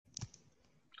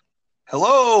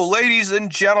Hello, ladies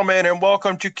and gentlemen, and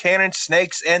welcome to Cannon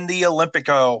Snakes and the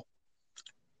Olympico.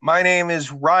 My name is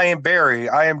Ryan Barry.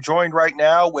 I am joined right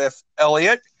now with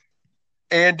Elliot,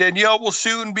 and Danielle will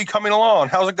soon be coming along.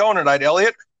 How's it going tonight,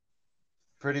 Elliot?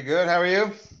 Pretty good. How are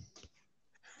you?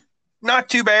 Not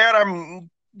too bad. I'm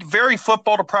very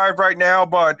football deprived right now,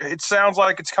 but it sounds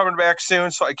like it's coming back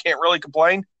soon, so I can't really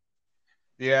complain.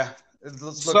 Yeah, it's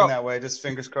looking So, that way. Just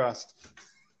fingers crossed.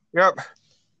 yep.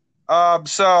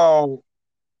 So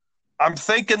I'm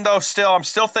thinking though, I'm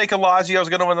still thinking Lazio's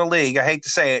going to win the league. I hate to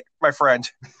say it, my friend.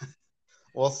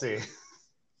 We'll see.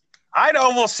 I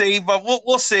know we'll see, but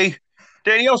we'll see.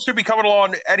 Danielle should be coming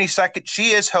along any second.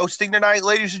 She is hosting tonight,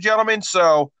 ladies and gentlemen.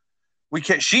 So we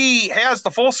can. She has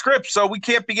the full script, so we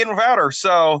can't begin without her.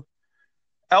 So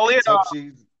Elliot, Let's hope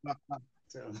she.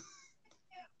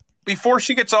 before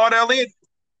she gets on, Elliot.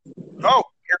 Oh,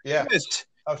 here Yeah. she is.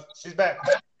 Oh, she's back.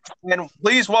 And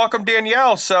please welcome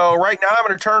Danielle. So right now, I'm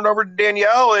going to turn it over to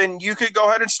Danielle, and you could go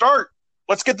ahead and start.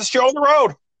 Let's get the show on the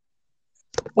road.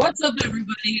 What's up,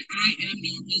 everybody? I am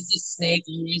known as the Snake,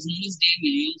 otherwise known as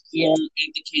Danielle, here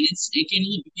at the Cannon Snake and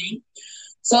Olympico.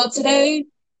 So today,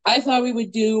 I thought we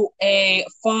would do a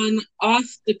fun,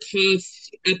 off-the-cuff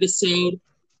episode,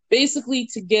 basically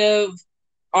to give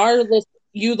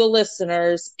you, the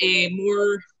listeners, a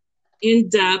more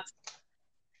in-depth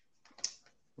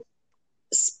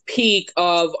peek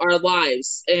of our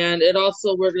lives. And it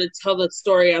also, we're going to tell the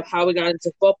story of how we got into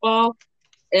football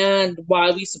and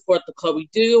why we support the club we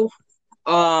do.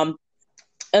 And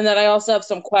then I also have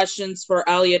some questions for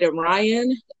Elliot and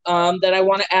Ryan that I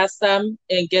want to ask them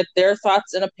and get their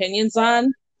thoughts and opinions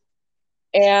on.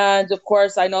 And of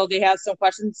course, I know they have some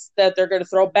questions that they're going to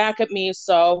throw back at me.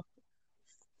 So,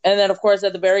 and then of course,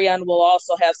 at the very end, we'll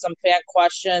also have some fan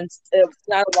questions. It's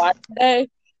not a lot today,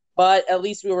 but at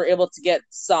least we were able to get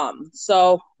some.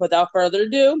 So, without further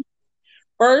ado,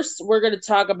 first, we're going to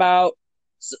talk about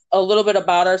a little bit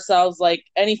about ourselves, like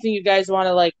anything you guys want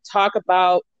to like talk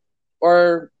about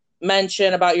or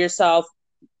mention about yourself.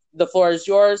 The floor is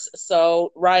yours.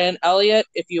 So Ryan, Elliot,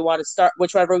 if you want to start,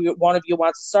 whichever one of you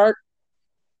wants to start.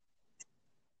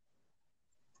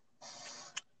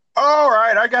 All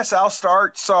right, I guess I'll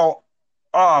start. So,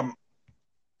 um,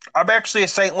 I'm actually a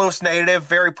St. Louis native.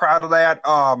 Very proud of that.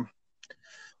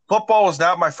 Football was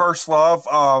not my first love.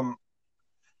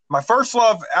 My first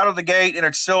love out of the gate, and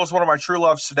it still is one of my true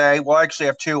loves today. Well, I actually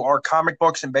have two: are comic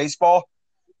books and baseball.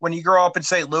 When you grow up in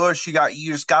St. Louis, you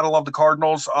just gotta love the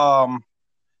Cardinals.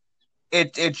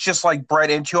 It's just like bred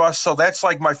into us. So that's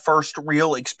like my first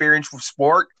real experience with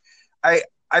sport. I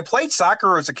played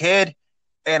soccer as a kid,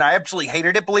 and I absolutely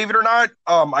hated it. Believe it or not,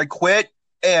 I quit,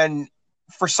 and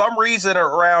for some reason,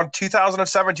 around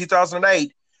 2007,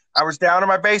 2008, I was down in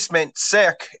my basement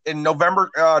sick in November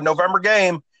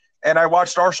game, and I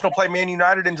watched Arsenal play Man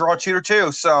United and draw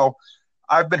 2-2. So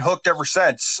I've been hooked ever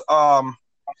since.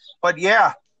 But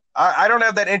yeah, I don't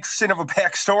have that interesting of a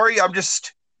backstory. I'm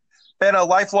just been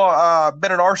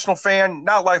an Arsenal fan,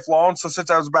 not lifelong, so since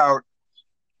I was about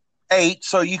 8.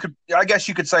 So I guess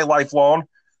you could say lifelong.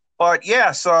 But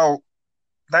yeah, so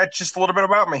that's just a little bit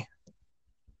about me.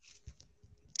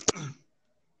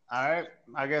 All right.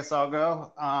 I guess I'll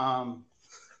go.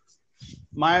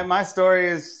 My story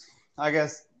is, I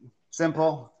guess,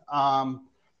 simple.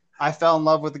 I fell in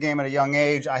love with the game at a young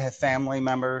age. I have family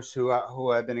members who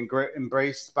have been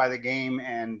embraced by the game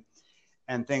and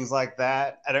things like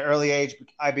that. At an early age,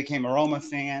 I became a Roma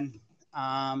fan,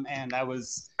 and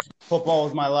football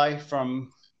was my life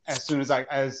from as soon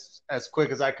as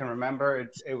quick as I can remember.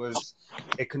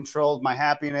 It controlled my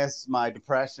happiness, my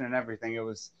depression, and everything.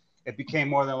 It became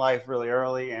more than life really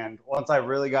early, and once I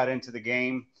really got into the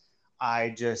game, I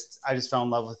just fell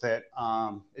in love with it.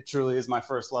 It truly is my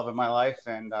first love in my life,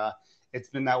 and it's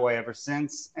been that way ever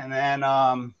since. And then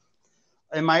I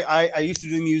used to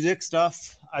do music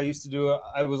stuff. I was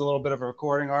a little bit of a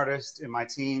recording artist in my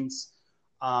teens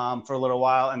for a little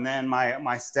while, and then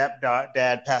my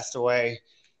stepdad passed away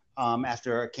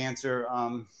after a cancer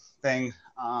thing,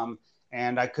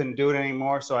 and I couldn't do it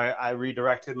anymore. So I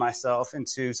redirected myself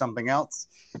into something else,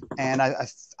 and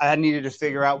I needed to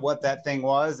figure out what that thing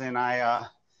was, and I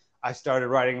started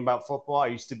writing about football. I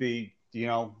used to be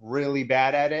really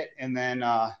bad at it, and then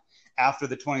after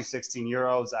the 2016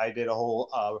 Euros, I did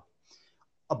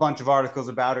a bunch of articles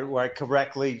about it where I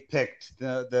correctly picked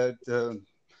the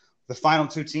final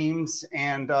two teams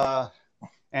and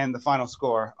the final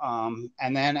score.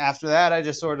 And then after that, I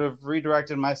just sort of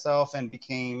redirected myself and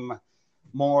became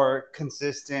more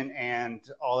consistent and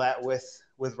all that with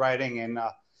writing and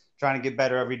trying to get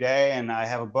better every day. And I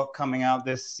have a book coming out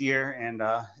this year, and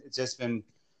it's just been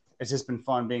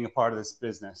fun being a part of this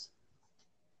business.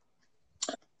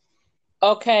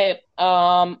 Okay,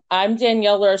 I'm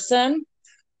Danielle Larson.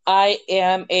 I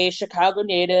am a Chicago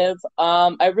native.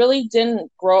 I really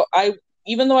didn't grow. I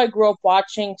Even though I grew up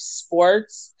watching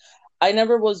sports, I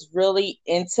never was really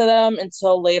into them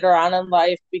until later on in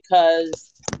life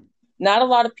because not a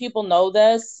lot of people know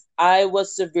this. I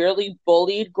was severely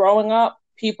bullied growing up.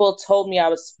 People told me I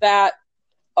was fat,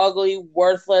 ugly,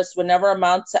 worthless, would never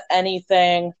amount to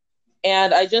anything.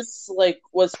 And I just like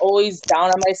was always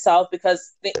down on myself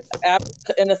because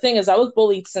and the thing is I was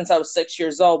bullied since I was 6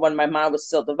 years old when my mind was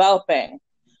still developing.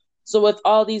 So with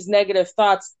all these negative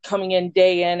thoughts coming in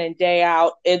and day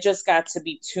out, it just got to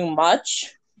be too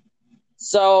much.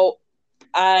 So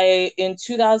I in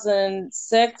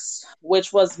 2006,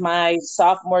 which was my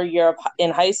sophomore year in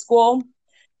high school,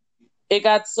 it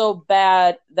got so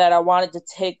bad that I wanted to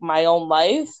take my own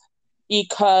life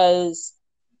because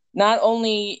not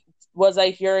only was I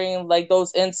hearing like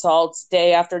those insults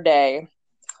day after day,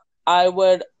 I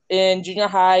would in junior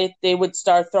high, they would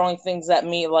start throwing things at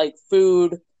me like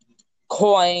food,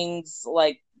 coins,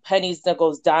 like pennies,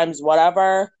 nickels, dimes,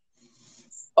 whatever,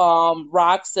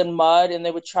 rocks and mud, and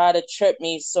they would try to trip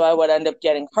me so I would end up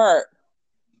getting hurt.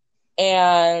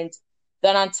 And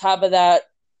then on top of that,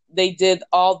 they did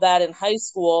all that in high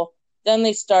school. Then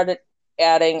they started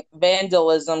adding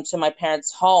vandalism to my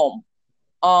parents' home.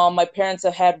 My parents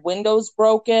have had windows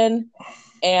broken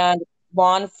and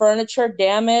lawn furniture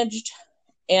damaged,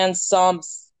 and some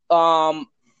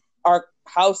our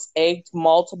house egged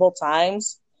multiple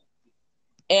times.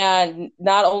 And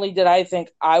not only did I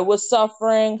think I was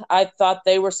suffering, I thought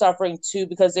they were suffering too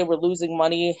because they were losing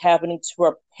money having to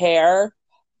repair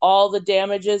all the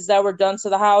damages that were done to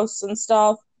the house and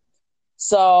stuff.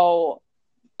 So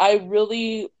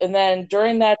and then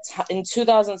during that time in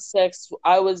 2006,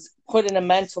 I was put in a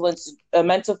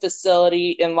mental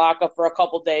facility in lockup for a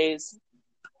couple days.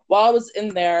 While I was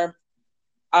in there,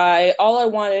 all I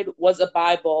wanted was a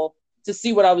Bible to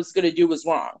see what I was going to do was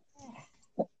wrong.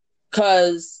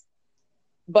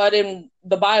 But in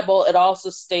the Bible, it also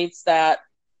states that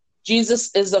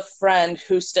Jesus is a friend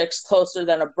who sticks closer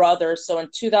than a brother. So in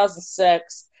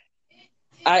 2006,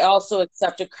 I also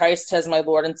accepted Christ as my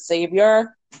Lord and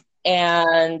Savior.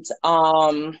 And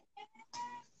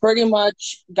pretty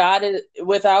much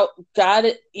without God,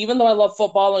 even though I love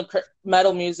football and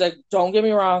metal music, don't get me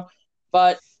wrong,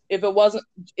 but if it wasn't,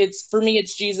 for me,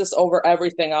 it's Jesus over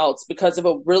everything else, because if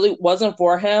it really wasn't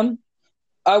for him,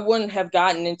 I wouldn't have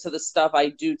gotten into the stuff I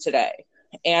do today.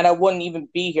 And I wouldn't even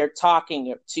be here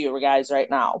talking to you guys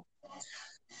right now.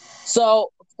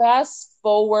 So fast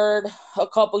forward a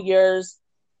couple years,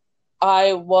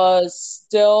 I was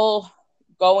still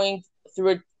going through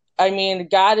it. I mean,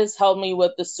 God has helped me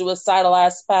with the suicidal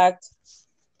aspect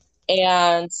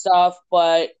and stuff,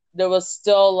 but there was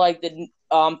still like the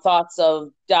thoughts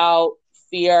of doubt,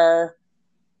 fear,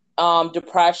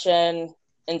 depression,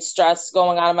 and stress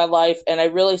going on in my life. And I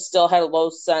really still had a low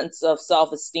sense of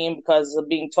self-esteem because of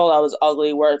being told I was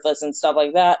ugly, worthless, and stuff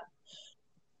like that.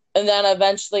 And then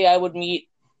eventually I would meet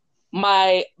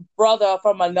my brother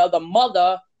from another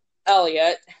mother,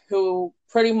 Elliot, who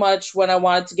pretty much when I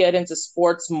wanted to get into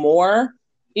sports more,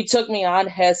 he took me on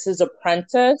as his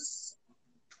apprentice.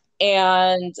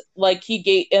 And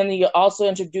he also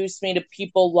introduced me to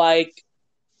people like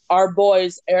our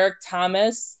boys, Eric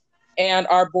Thomas and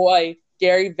our boy,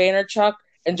 Gary Vaynerchuk.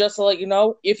 And just to let you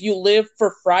know, if you live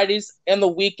for Fridays and the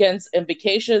weekends and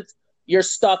vacations, your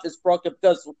stuff is broken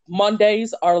because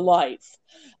Mondays are life.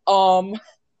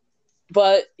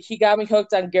 But he got me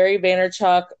hooked on Gary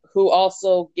Vaynerchuk, who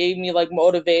also gave me like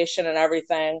motivation and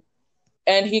everything.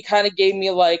 And he kind of gave me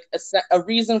like a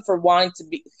reason for wanting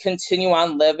to continue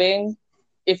on living,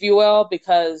 if you will,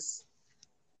 because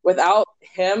without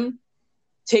him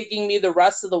taking me the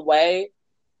rest of the way,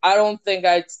 I don't think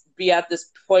I'd be at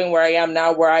this point where I am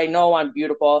now, where I know I'm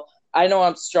beautiful. I know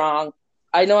I'm strong.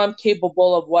 I know I'm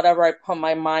capable of whatever I put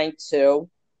my mind to.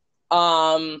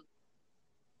 And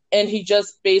he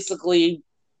just basically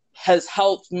has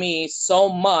helped me so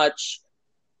much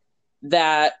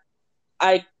that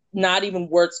not even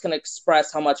words can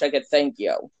express how much I could thank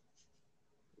you.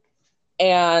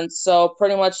 And so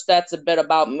pretty much that's a bit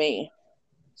about me.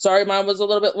 Sorry, mine was a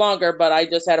little bit longer, but I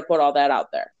just had to put all that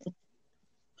out there.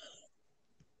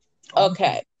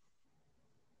 Okay.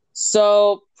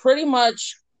 So pretty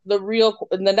much the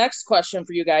next question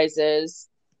for you guys is,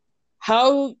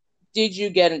 how did you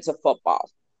get into football?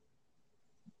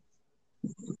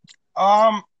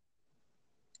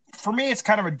 For me, it's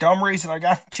kind of a dumb reason I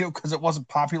got into it because it wasn't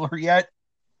popular yet.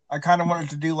 I kind of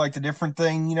wanted to do like the different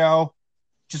thing,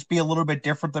 just be a little bit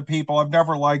different than people. I've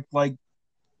never liked like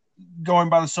going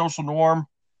by the social norm.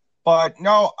 But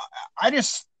no, I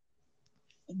just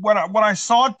when I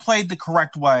saw it played the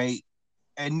correct way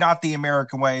and not the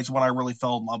American way is when I really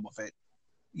fell in love with it.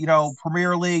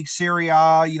 Premier League, Serie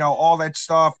A, all that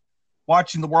stuff.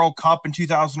 Watching the World Cup in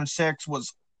 2006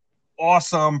 was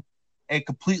awesome. It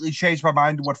completely changed my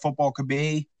mind to what football could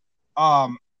be.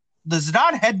 The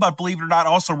Zidane headbutt, believe it or not,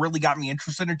 also really got me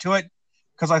interested into it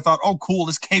because I thought, oh, cool,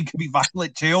 this game can be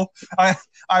violent too.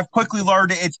 I've quickly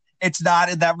learned it's not,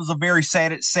 and that was a very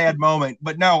sad moment.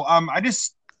 But no, I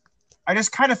just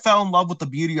kind of fell in love with the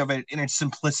beauty of it and its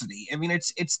simplicity. I mean,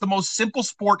 it's the most simple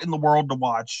sport in the world to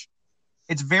watch.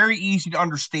 It's very easy to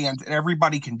understand, and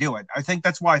everybody can do it. I think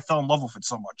that's why I fell in love with it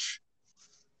so much.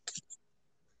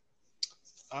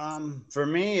 For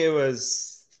me, it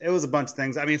was a bunch of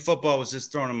things. I mean, football was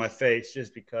just thrown in my face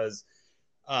just because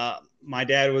my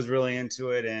dad was really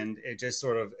into it, and it just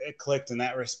sort of it clicked in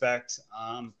that respect.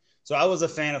 So I was a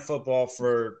fan of football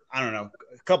for I don't know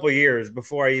a couple of years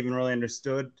before I even really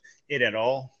understood it at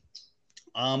all.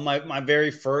 My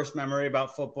very first memory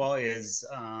about football is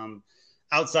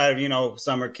outside of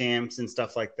summer camps and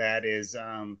stuff like that is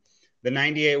the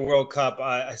 '98 World Cup.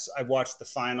 I watched the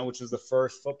final, which was the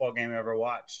first football game I ever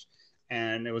watched,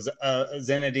 and it was a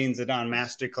Zinedine Zidane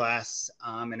masterclass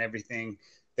and everything,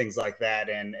 things like that,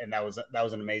 and that was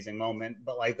an amazing moment.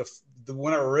 But like the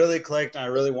when it really clicked, and I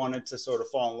really wanted to sort of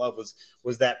fall in love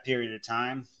was that period of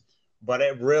time. But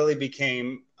it really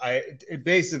became I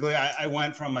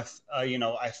went from a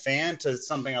fan to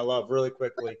something I love really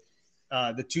quickly.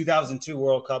 The 2002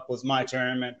 World Cup was my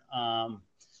tournament.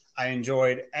 I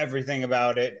enjoyed everything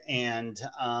about it, and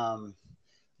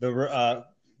the R9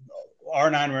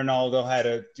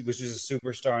 Ronaldo was just a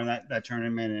superstar in that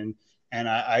tournament, and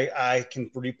I can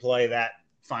replay that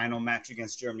final match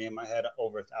against Germany in my head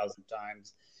over 1,000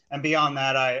 times. And beyond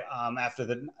that, I after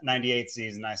the '98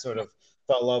 season, I sort of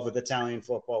fell in love with Italian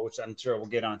football, which I'm sure we'll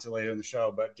get onto later in the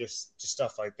show, but just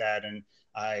stuff like that. And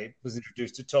I was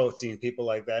introduced to Totti and people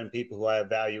like that, and people who I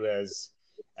value as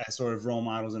sort of role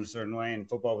models in a certain way. And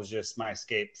football was just my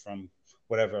escape from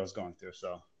whatever I was going through.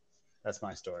 So that's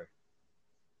my story.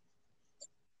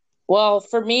 Well,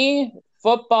 for me,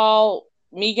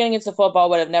 me getting into football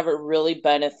would have never really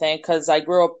been a thing because I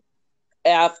grew up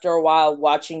after a while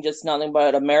watching just nothing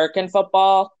but American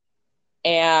football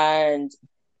and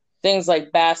things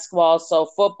like basketball. So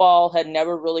football had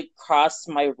never really crossed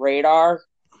my radar.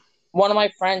 One of my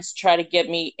friends tried to get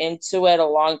me into it a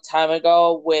long time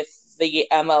ago with the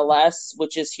MLS,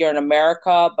 which is here in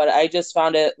America, but I just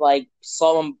found it like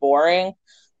slow and boring.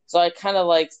 So I kind of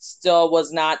like still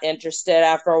was not interested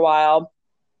after a while.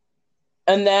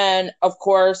 And then, of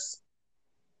course,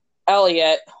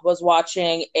 Elliot was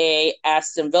watching a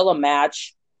Aston Villa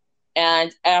match,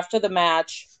 and after the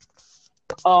match,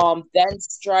 then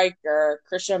striker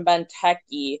Christian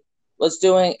Benteke was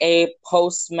doing a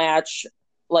post-match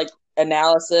like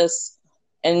analysis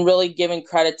and really giving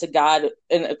credit to God,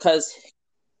 and because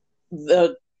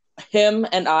him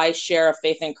and I share a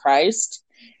faith in Christ,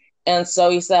 and so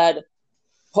he said,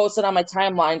 posted on my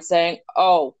timeline saying,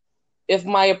 "Oh, if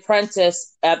my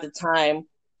apprentice at the time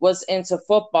was into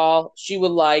football, she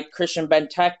would like Christian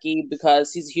Benteke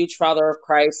because he's a huge follower of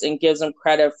Christ and gives him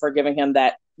credit for giving him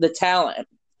the talent."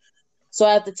 So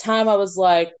at the time, I was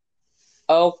like,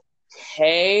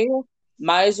 "Okay,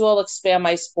 might as well expand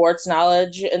my sports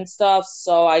knowledge and stuff."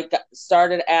 So I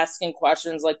started asking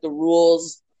questions like the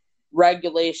rules,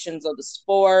 regulations of the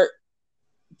sport,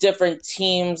 different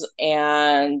teams,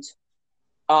 and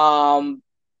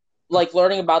like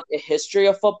learning about the history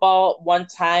of football. One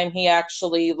time he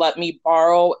actually let me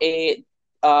borrow a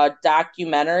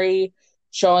documentary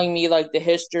showing me like the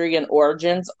history and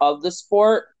origins of the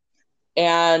sport,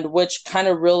 and which kind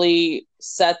of really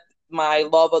set my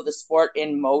love of the sport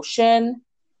in motion.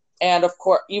 And of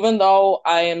course, even though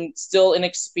I am still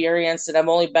inexperienced and I've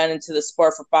only been into the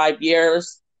sport for 5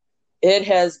 years, it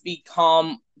has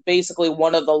become basically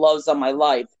one of the loves of my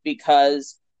life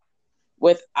because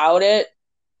without it,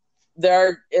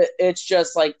 it's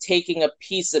just like taking a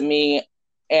piece of me.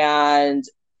 And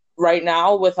right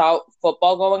now, without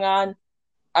football going on,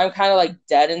 I'm kind of like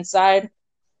dead inside.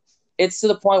 It's to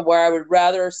the point where I would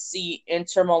rather see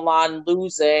Inter Milan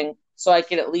losing so I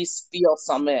can at least feel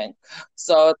something.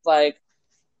 So it's like,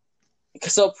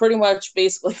 so pretty much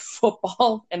basically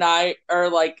football and I are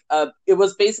like, it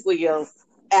was basically an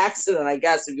accident, I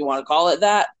guess, if you want to call it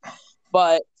that.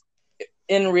 But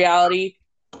in reality,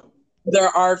 there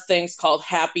are things called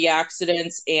happy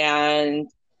accidents, and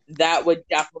that would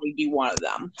definitely be one of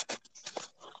them.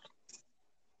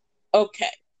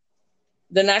 Okay.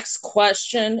 The next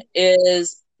question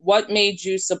is, what made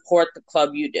you support the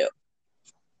club you do?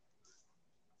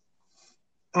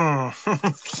 Oh,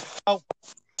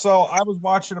 so I was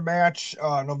watching a match,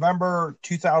 November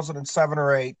 2007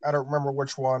 or 8. I don't remember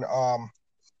which one.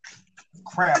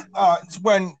 Crap. It's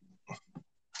when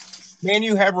Man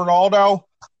U had Ronaldo.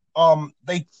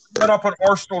 They put up an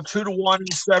Arsenal 2-1 in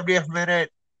the 70th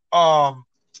minute. Um,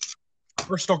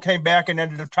 Arsenal came back and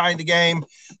ended up tying the game,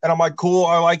 and I'm like, cool.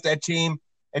 I like that team.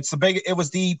 It was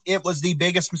the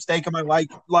biggest mistake of my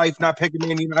life not picking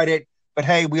Man United. But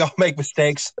hey, we all make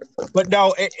mistakes. But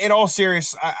no, in all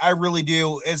serious, I really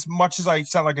do. As much as I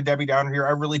sound like a Debbie Downer here,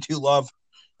 I really do love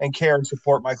and care and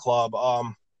support my club.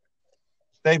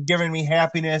 They've given me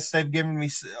happiness. They've given me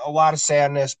a lot of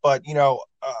sadness. But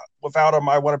without them,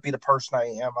 I wouldn't be the person I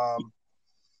am.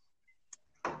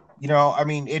 I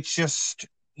mean, it's just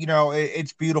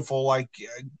it's beautiful. Like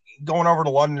going over to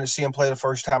London to see him play the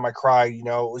first time, I cried. It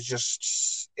was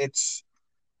just it's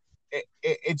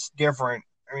different.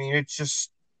 I mean, it's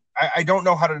just I don't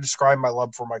know how to describe my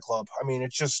love for my club. I mean,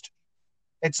 it's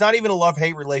not even a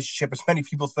love-hate relationship as many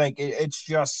people think. It's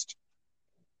just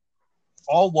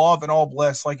all love and all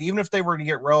bliss. Like even if they were to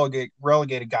get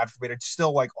relegated, God forbid, it's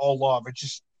still like all love. It's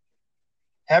just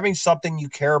having something you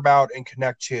care about and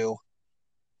connect to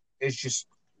is just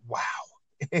wow.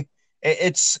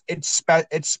 It's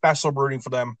special rooting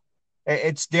for them.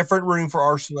 It's different rooting for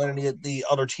Arsenal than any of the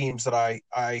other teams that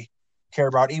I care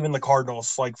about, even the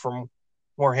Cardinals. Like from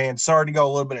more hands. Sorry to go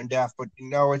a little bit in depth, but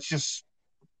it's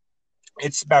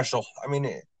special. I mean,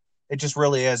 it just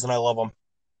really is, and I love them.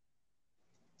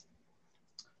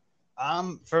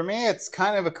 For me, it's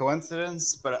kind of a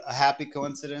coincidence, but a happy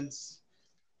coincidence.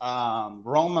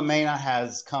 Roma may not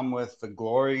has come with the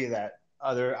glory that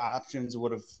other options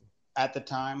would have at the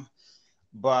time,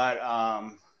 but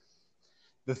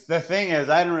the thing is,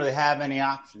 I didn't really have any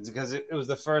options because it was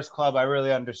the first club I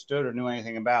really understood or knew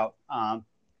anything about.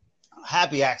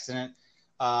 Happy accident.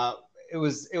 It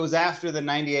was after the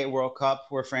 '98 World Cup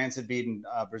where France had beaten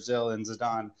Brazil and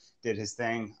Zidane did his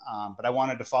thing. But I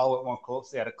wanted to follow it more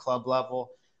closely at a club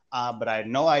level. But I had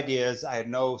no ideas. I had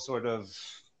no sort of,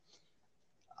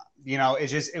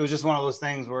 it was just one of those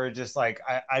things where it just like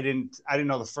I didn't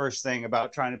know the first thing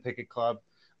about trying to pick a club.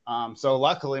 So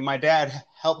luckily, my dad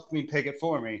helped me pick it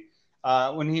for me.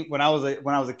 When I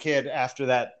was a kid after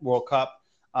that World Cup,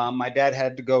 my dad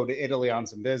had to go to Italy on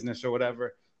some business or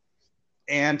whatever,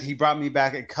 and he brought me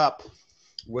back a cup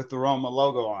with the Roma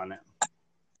logo on it.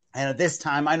 And at this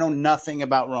time, I know nothing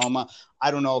about Roma.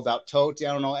 I don't know about Totti.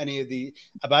 I don't know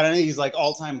about any of these like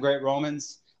all-time great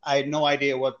Romans. I had no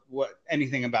idea what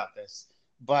anything about this.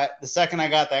 But the second I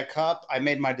got that cup, I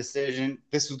made my decision.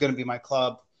 This was going to be my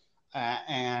club,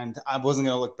 and I wasn't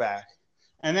going to look back.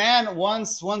 And then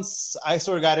once I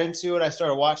sort of got into it, I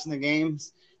started watching the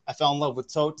games. I fell in love with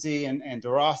Totti and De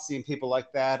Rossi and people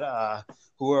like that,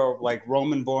 who are like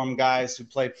Roman-born guys who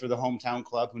played for the hometown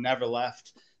club, who never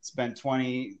left, spent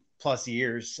 20 plus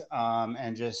years,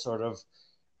 and just sort of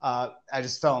I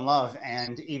just fell in love.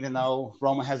 And even though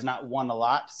Roma has not won a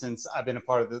lot since I've been a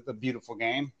part of the beautiful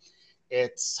game,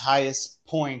 its highest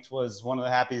point was one of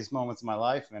the happiest moments of my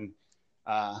life. And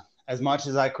as much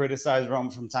as I criticize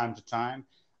Roma from time to time,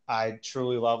 I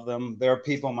truly love them. There are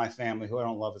people in my family who I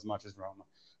don't love as much as Roma.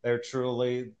 They're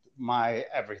truly my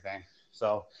everything.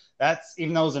 So that's,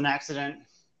 even though it was an accident,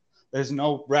 there's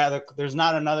not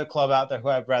another club out there who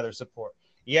I'd rather support.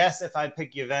 Yes, if I'd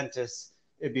pick Juventus,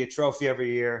 it'd be a trophy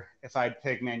every year. If I'd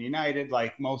pick Man United,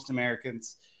 like most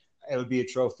Americans, it would be a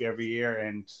trophy every year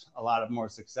and a lot of more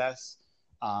success.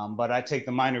 But I take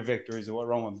the minor victories of what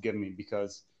Roma have given me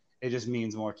because it just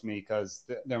means more to me because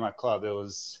they're my club. It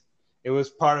was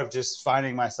part of just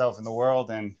finding myself in the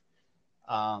world and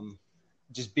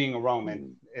just being a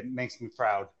Roman. It makes me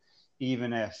proud,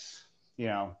 even if,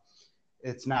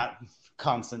 it's not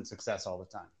constant success all the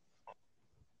time.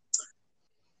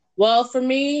 Well, for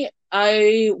me,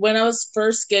 when I was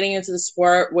first getting into the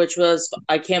sport, which was,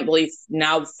 I can't believe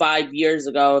now 5 years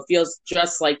ago, it feels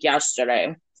just like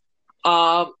yesterday.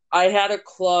 I had a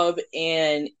club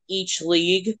in each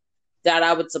league that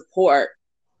I would support.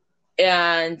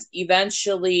 And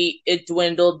eventually it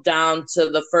dwindled down to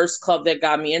the first club that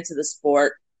got me into the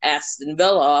sport, Aston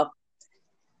Villa,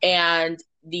 and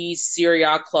the Serie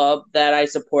A club that I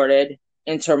supported,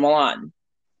 Inter Milan.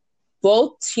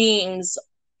 Both teams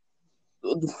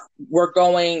were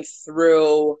going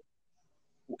through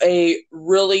a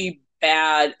really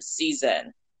bad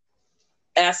season.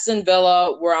 Aston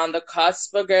Villa were on the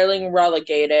cusp of getting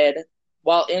relegated,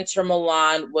 while Inter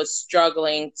Milan was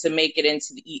struggling to make it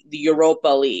into the Europa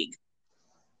League.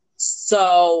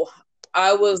 So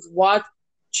I was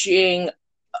watching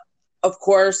of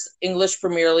course, English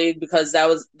Premier League, because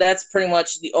that's pretty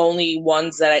much the only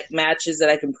matches that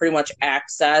I can pretty much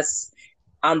access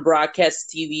on broadcast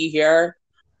TV here,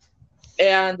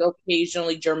 and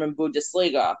occasionally German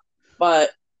Bundesliga.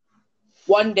 But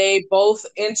one day, both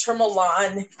Inter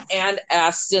Milan and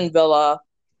Aston Villa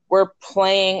were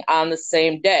playing on the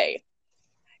same day,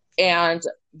 and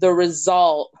the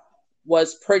result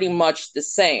was pretty much the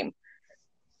same.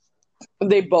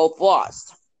 They both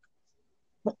lost.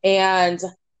 And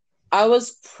I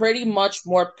was pretty much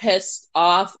more pissed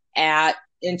off at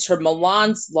Inter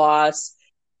Milan's loss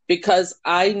because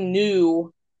I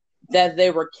knew that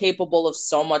they were capable of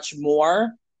so much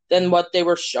more than what they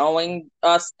were showing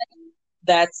us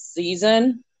that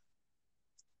season.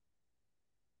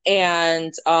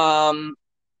 And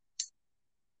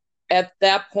at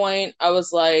that point, I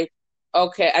was like,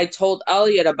 okay, I told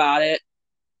Elliot about it,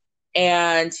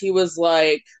 and he was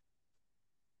like,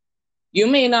 you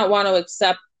may not want to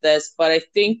accept this, but I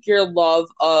think your love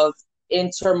of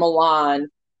Inter Milan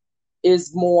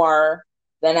is more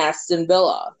than Aston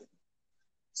Villa.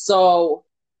 So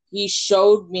he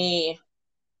showed me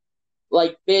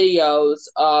like videos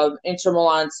of Inter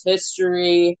Milan's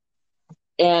history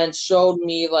and showed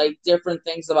me like different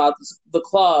things about the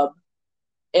club.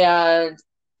 And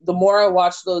the more I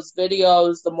watched those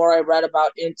videos, the more I read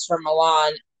about Inter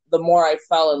Milan, the more I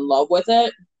fell in love with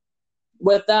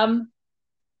them.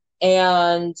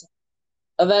 And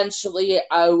eventually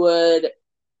I would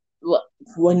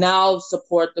now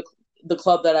support the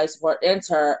club that I support,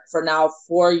 Inter, for now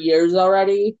 4 years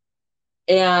already.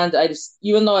 And I just,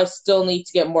 even though I still need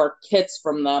to get more kits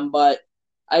from them, but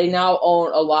I now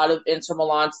own a lot of Inter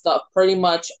Milan stuff. Pretty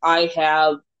much I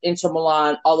have Inter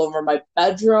Milan all over my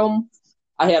bedroom.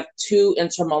 I have 2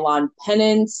 Inter Milan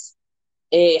pennants,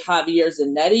 a Javier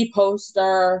Zanetti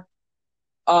poster,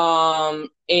 a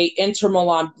Inter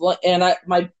Milan, and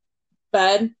my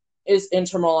bed is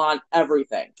Inter Milan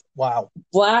everything. Wow.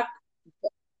 Black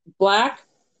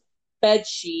bed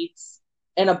sheets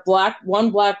and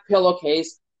one black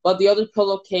pillowcase, but the other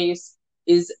pillowcase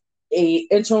is a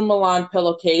Inter Milan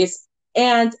pillowcase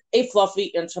and a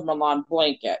fluffy Inter Milan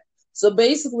blanket. So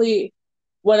basically,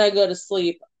 when I go to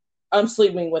sleep, I'm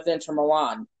sleeping with Inter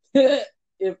Milan,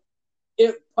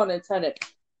 if pun intended.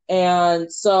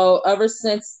 And so ever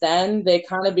since then, they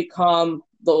kind of become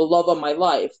the love of my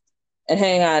life. And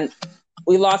hang on,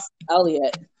 we lost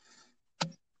Elliot.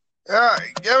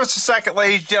 Give us a second,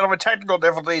 ladies and gentlemen. Technical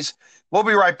difficulties. We'll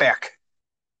be right back.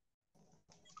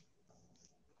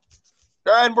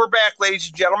 And we're back, ladies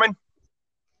and gentlemen.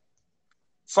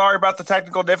 Sorry about the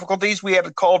technical difficulties. We had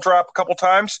the call drop a couple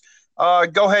times.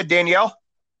 Go ahead, Danielle.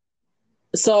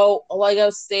 So, like I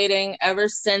was stating, ever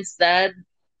since then,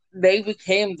 they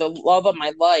became the love of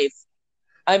my life.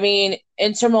 I mean,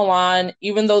 Inter Milan,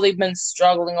 even though they've been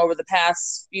struggling over the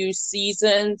past few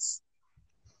seasons,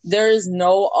 there is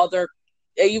no other,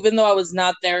 even though I was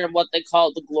not there in what they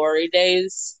call the glory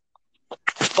days,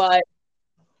 but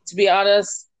to be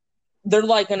honest, they're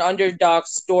like an underdog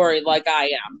story like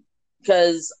I am,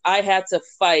 because I had to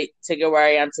fight to get where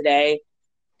I am today.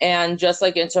 And just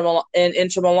like Inter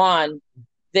Milan,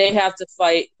 they have to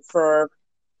fight for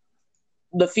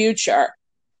the future.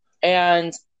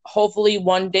 And hopefully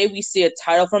one day we see a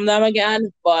title from them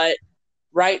again. But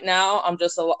right now, I'm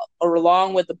just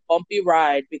along with the bumpy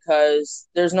ride because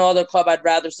there's no other club I'd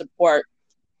rather support.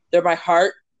 They're my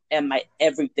heart and my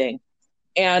everything.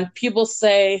 And people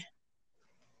say,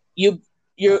 you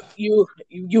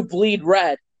bleed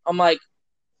red. I'm like,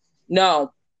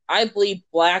 no, I bleed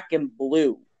black and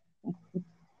blue.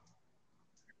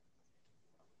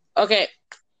 Okay,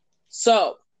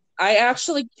 so I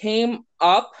actually came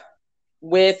up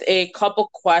with a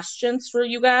couple questions for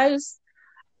you guys.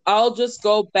 I'll just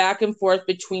go back and forth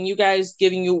between you guys,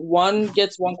 giving you one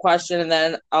gets one question, and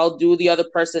then I'll do the other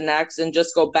person next and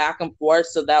just go back and forth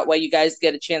so that way you guys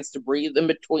get a chance to breathe in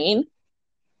between.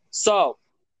 So,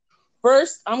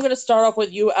 first, I'm going to start off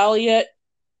with you, Elliot.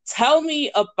 Tell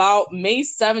me about May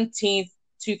 17th,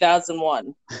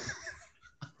 2001.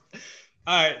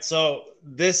 All right, so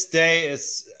this day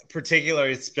is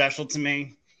particularly special to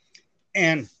me,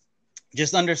 and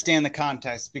just understand the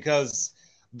context because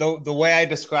the way I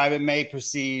describe it may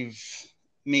perceive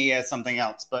me as something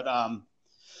else. But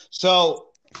so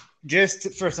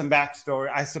just for some backstory,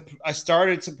 I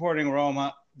started supporting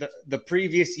Roma the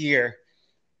previous year,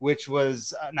 which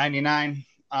was 99,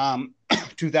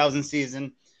 2000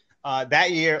 season.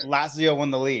 That year, Lazio won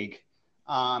the league.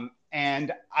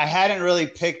 And I hadn't really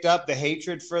picked up the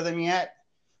hatred for them yet,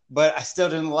 but I still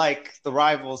didn't like the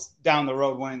rivals down the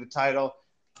road winning the title.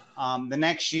 The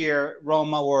next year,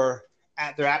 Roma were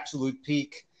at their absolute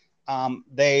peak.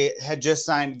 They had just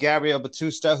signed Gabriel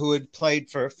Batistuta, who had played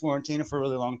for Fiorentina for a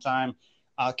really long time,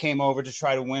 came over to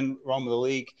try to win Roma the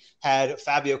league. Had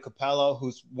Fabio Capello,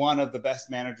 who's one of the best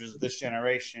managers of this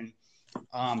generation.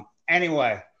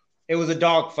 Anyway, it was a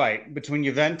dogfight between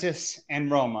Juventus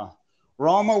and Roma.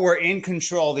 Roma were in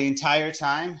control the entire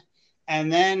time,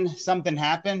 and then something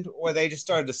happened where they just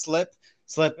started to slip,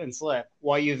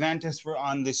 while Juventus were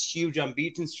on this huge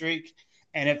unbeaten streak,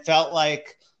 and it felt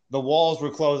like the walls were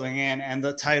closing in and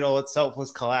the title itself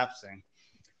was collapsing.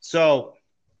 So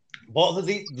both of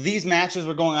these matches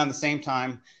were going on at the same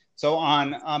time. So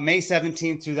on May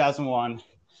 17th, 2001,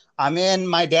 I'm in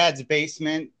my dad's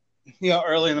basement,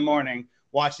 early in the morning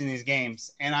watching these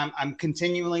games, and I'm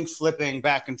continually flipping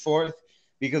back and forth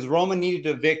because Roma needed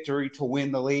a victory to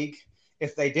win the league.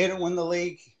 If they didn't win the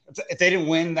league, if they didn't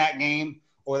win that game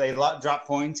or they dropped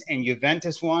points and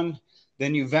Juventus won,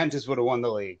 then Juventus would have won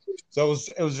the league. So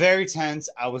it was very tense.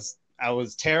 I was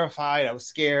terrified. I was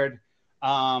scared.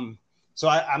 So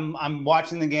I'm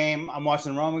watching the game. I'm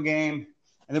watching the Roma game,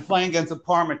 and they're playing against a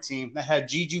Parma team that had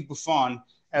Gigi Buffon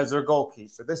as their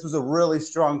goalkeeper. This was a really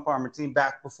strong Parma team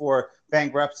back before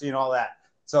bankruptcy and all that.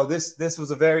 So this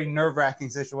was a very nerve-wracking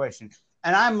situation.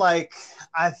 And I'm like,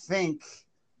 I think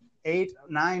 8,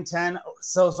 9, 10.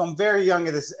 So I'm very young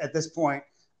at this point,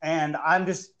 and I'm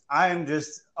just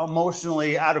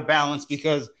emotionally out of balance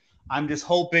because I'm just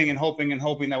hoping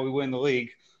that we win the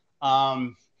league.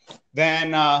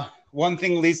 Then one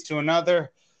thing leads to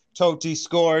another. Totti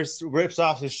scores, rips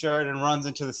off his shirt, and runs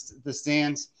into the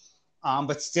stands.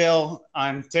 But still,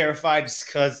 I'm terrified just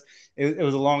because it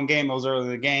was a long game. It was early in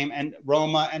the game, and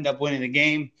Roma end up winning the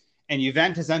game, and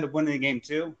Juventus end up winning the game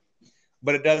too.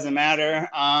 But it doesn't matter.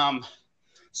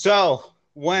 So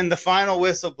when the final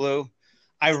whistle blew,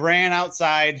 I ran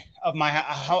outside of my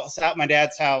house, out my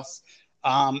dad's house,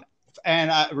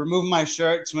 and I removed my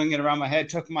shirt, swinging it around my head,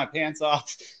 took my pants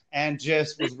off, and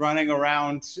just was running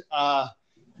around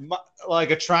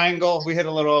like a triangle. We hit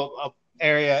a little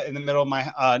area in the middle of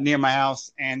my near my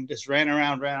house, and just ran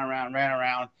around,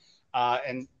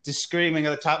 and just screaming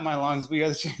at the top of my lungs, "We are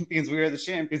the champions! We are the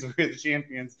champions! We are the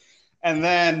champions!" And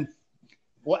then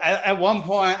at one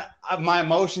point, my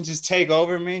emotions just take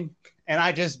over me, and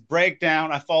I just break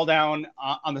down. I fall down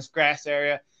on this grass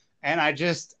area, and I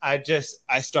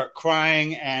start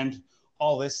crying and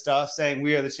all this stuff, saying,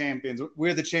 "We are the champions!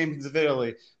 We're the champions of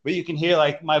Italy!" But you can hear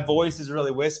like my voice is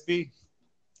really wispy.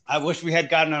 I wish we had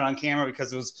gotten it on camera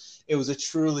because it was a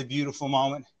truly beautiful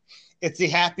moment. It's the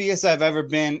happiest I've ever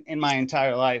been in my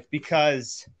entire life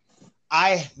because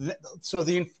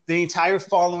the entire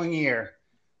following year,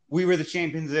 we were the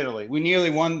champions of Italy. We nearly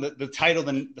won the title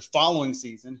the following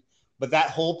season, but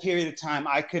that whole period of time,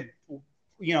 I could,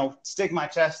 stick my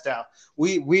chest out.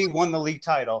 We won the league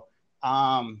title,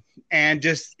 and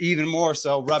just even more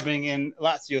so, rubbing in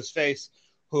Lazio's face,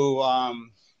 who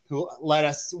let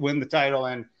us win the title,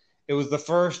 and it was the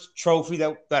first trophy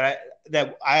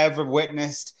that I ever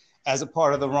witnessed as a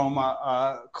part of the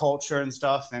Roma culture and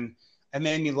stuff, and it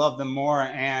made me love them more.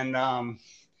 And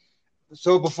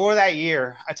so before that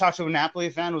year, I talked to a Napoli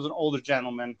fan who was an older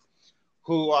gentleman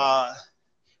who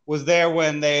was there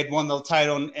when they had won the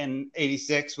title in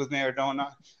 '86 with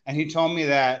Maradona, and he told me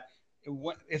that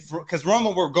because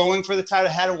Roma were going for the title,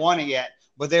 hadn't won it yet,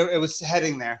 but it was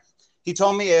heading there. He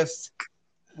told me if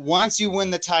once you win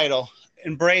the title,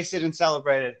 embrace it and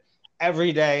celebrate it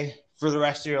every day for the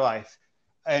rest of your life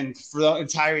and for the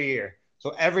entire year.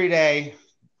 So every day,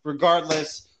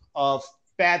 regardless of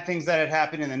bad things that had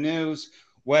happened in the news,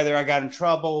 whether I got in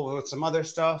trouble with some other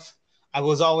stuff, I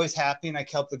was always happy and I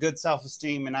kept a good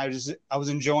self-esteem, and I was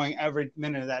enjoying every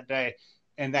minute of that day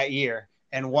and that year.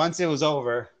 And once it was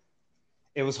over,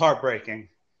 it was heartbreaking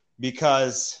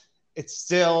because it's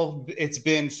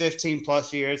been 15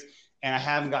 plus years and I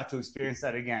haven't got to experience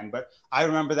that again. But I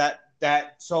remember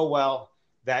that so well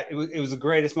that it was the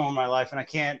greatest moment of my life, and I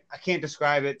can't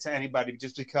describe it to anybody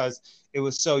just because it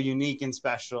was so unique and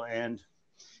special. And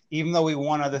even though we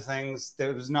won other things,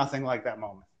 there was nothing like that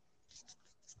moment.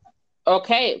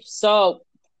 Okay, so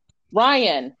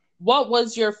Ryan,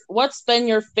 what's been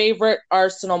your favorite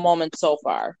Arsenal moment so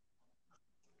far?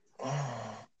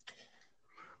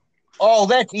 Oh,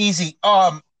 that's easy.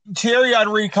 Thierry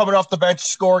Henry coming off the bench to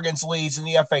score against Leeds in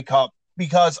the FA Cup,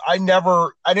 because I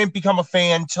didn't become a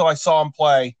fan until I saw him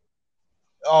play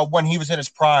when he was in his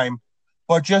prime.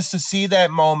 But just to see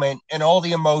that moment and all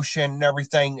the emotion and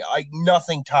everything,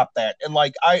 nothing topped that. And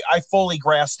I fully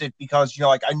grasped it because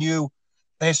I knew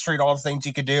the history and all the things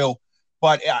he could do.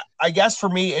 But I guess for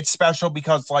me it's special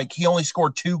because he only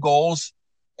scored 2 goals,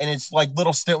 and it's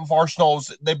little stint with Arsenal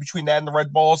between that and the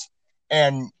Red Bulls.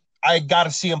 And I got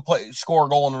to see him score a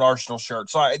goal in an Arsenal shirt.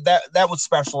 So that was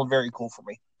special and very cool for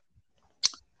me.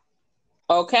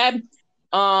 Okay.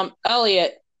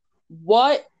 Elliot,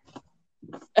 what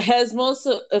has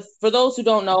for those who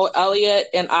don't know, Elliot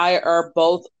and I are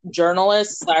both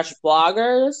journalists /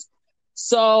 bloggers.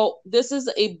 So this is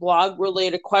a blog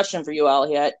related question for you,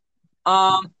 Elliot.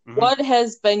 What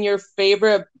has been your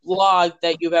favorite blog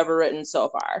that you've ever written so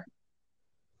far?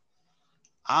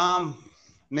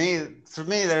 For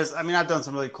me, I've done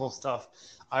some really cool stuff.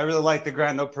 I really like the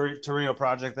Gran Torino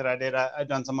project that I did. I've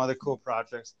done some other cool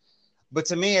projects, but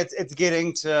to me, it's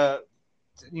getting to,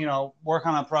 work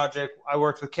on a project. I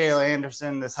worked with Kayla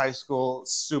Anderson, this high school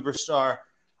superstar,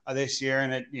 this year,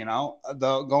 and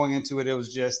going into it, it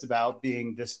was just about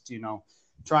being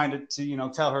trying to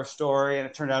tell her story, and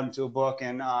it turned out into a book,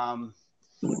 and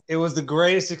it was the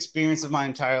greatest experience of my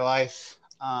entire life.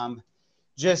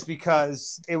 Just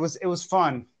because it was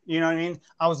fun. You know what I mean?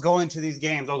 I was going to these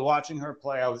games. I was watching her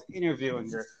play. I was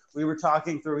interviewing her. We were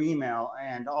talking through email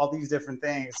and all these different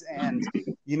things. And,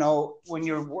 when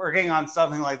you're working on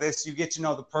something like this, you get to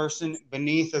know the person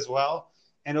beneath as well.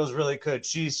 And it was really good.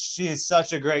 She is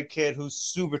such a great kid who's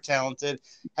super talented,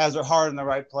 has her heart in the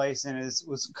right place, and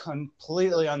was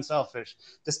completely unselfish.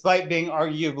 Despite being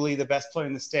arguably the best player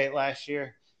in the state last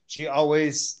year, she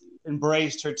always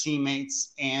embraced her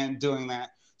teammates and doing that.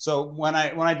 So when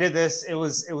I did this, it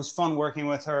was fun working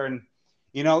with her. And,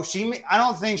 I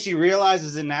don't think she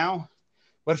realizes it now,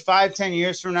 but 5-10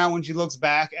 years from now, when she looks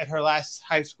back at her last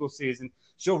high school season,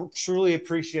 she'll truly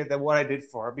appreciate that what I did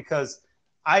for her, because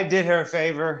I did her a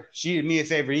favor. She did me a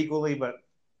favor equally, but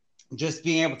just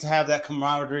being able to have that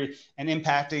camaraderie and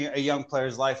impacting a young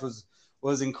player's life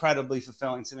was incredibly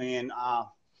fulfilling to me. And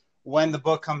when the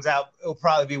book comes out, it'll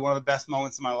probably be one of the best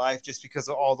moments of my life, just because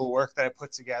of all the work that I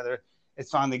put together.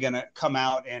 It's finally going to come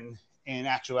out in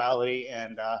actuality.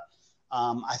 And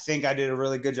I think I did a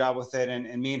really good job with it.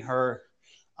 And me and her,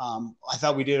 I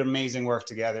thought we did amazing work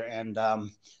together. And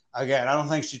again, I don't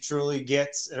think she truly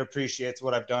gets and appreciates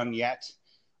what I've done yet.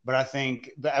 But I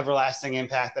think the everlasting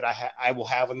impact that I will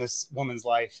have in this woman's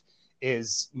life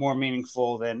is more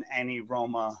meaningful than any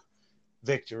Roma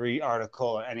victory article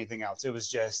or anything else. It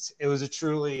was a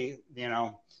truly,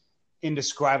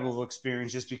 indescribable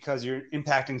experience, just because you're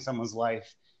impacting someone's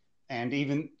life. And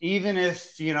even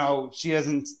if, she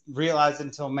doesn't realize it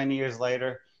until many years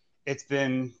later, it's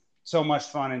been so much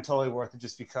fun and totally worth it,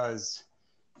 just because,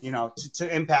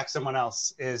 to impact someone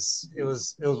else it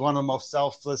was one of the most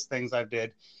selfless things I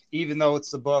did. Even though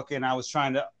it's the book and I was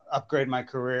trying to upgrade my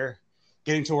career,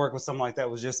 getting to work with someone like that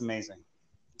was just amazing.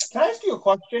 Can I ask you a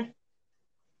question?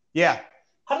 Yeah.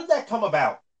 How did that come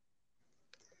about?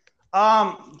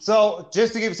 So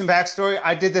just to give you some backstory,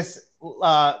 I did this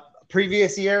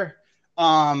previous year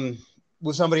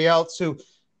with somebody else who,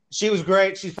 she was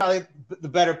great. She's probably the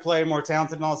better player, more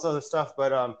talented and all this other stuff,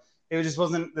 but it just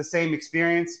wasn't the same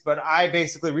experience. But I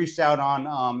basically reached out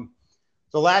on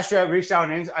so last year I reached out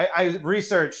and I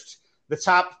researched the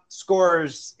top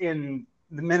scorers in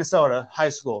the Minnesota high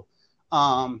school.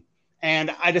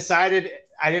 And I decided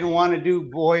I didn't want to do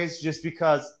boys just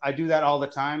because I do that all the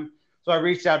time. So I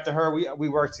reached out to her. We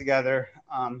worked together.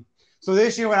 So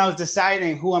this year when I was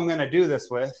deciding who I'm going to do this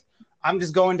with, I'm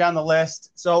just going down the list.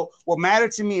 So what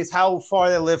mattered to me is how far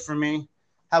they live from me,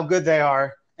 how good they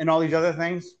are, and all these other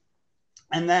things.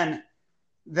 And then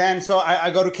so I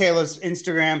go to Kayla's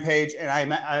Instagram page and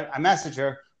I message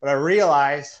her, but I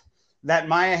realize that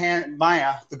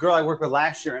Maya, the girl I worked with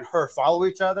last year, and her follow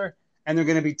each other, and they're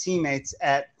going to be teammates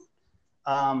at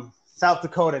South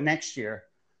Dakota next year.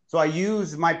 So I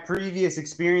used my previous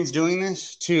experience doing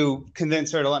this to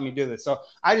convince her to let me do this. So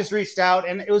I just reached out,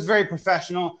 and it was very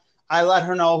professional. I let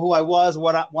her know who I was,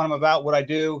 what I'm about, what I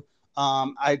do.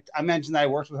 I mentioned that I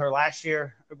worked with her last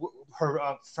year,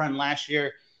 her friend last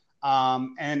year.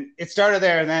 And it started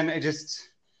there, and then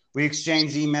we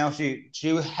exchanged email. She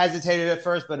hesitated at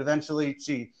first, but eventually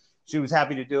she was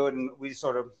happy to do it, and we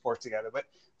sort of worked together. But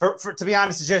to be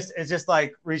honest, it's just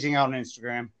like reaching out on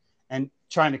Instagram and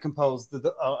trying to compose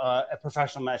a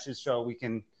professional message so we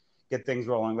can get things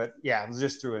rolling. But yeah, it was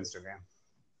just through Instagram.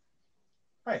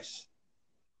 Nice.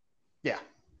 Yeah.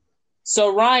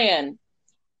 So Ryan,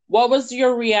 what was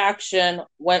your reaction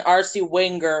when RC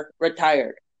Wenger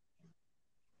retired?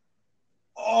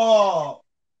 Oh.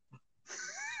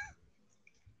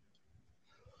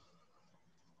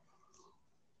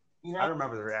 I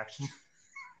remember the reaction.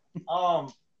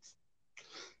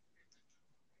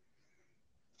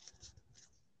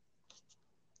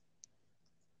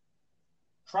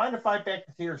 Trying to fight back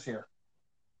the tears here.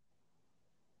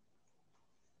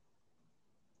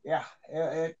 Yeah,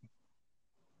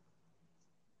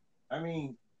 I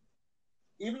mean,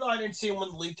 even though I didn't see him win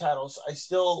the league titles, I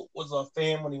still was a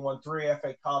fan when he won 3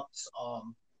 FA Cups.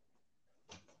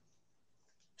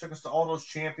 Took us to all those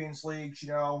Champions Leagues.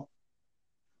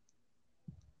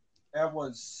 That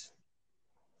was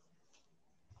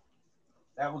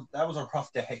a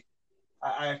rough day.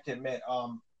 I have to admit.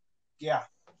 Yeah,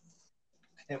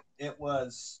 it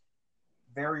was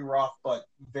very rough, but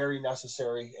very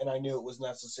necessary, and I knew it was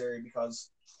necessary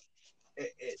because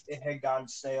it had gone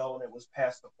stale and it was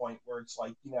past the point where it's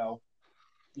like, you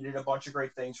did a bunch of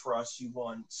great things for us. You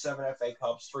won 7 FA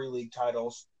Cups, 3 league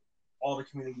titles, all the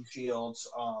community shields.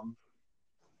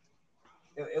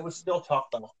 It was still tough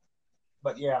though,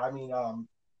 but yeah, I mean,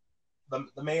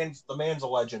 the man's a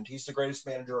legend. He's the greatest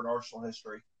manager in Arsenal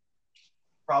history,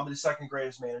 probably the second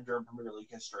greatest manager in Premier League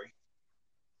history.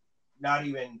 I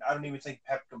don't even think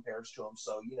Pep compares to him.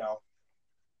 So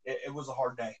it was a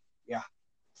hard day. Yeah.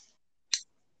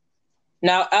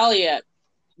 Now, Elliot,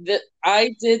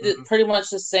 I did pretty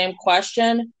much the same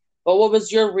question, but what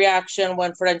was your reaction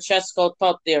when Francesco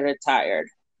Totti retired?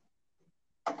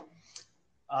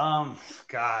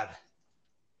 God,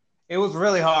 it was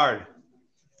really hard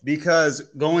because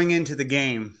going into the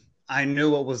game, I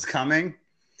knew what was coming.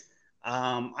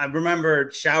 I remember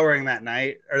showering that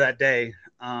night or that day.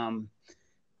 I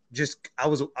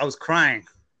was crying,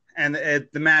 and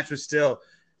the match was still,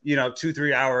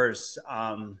 2-3 hours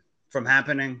from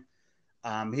happening.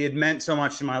 He had meant so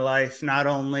much to my life, not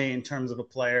only in terms of a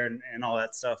player and all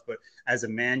that stuff, but as a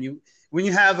man. When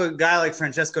you have a guy like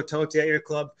Francesco Totti at your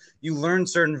club, you learn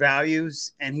certain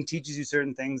values, and he teaches you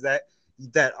certain things that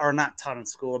are not taught in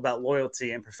school about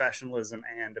loyalty and professionalism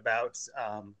and about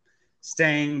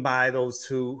staying by those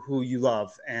who you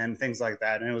love and things like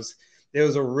that. And it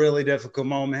was a really difficult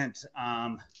moment,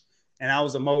 and I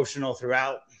was emotional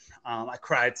throughout. I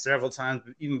cried several times,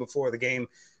 even before the game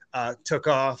took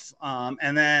off.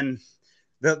 And then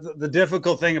the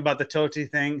difficult thing about the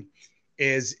Totti thing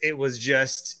is it was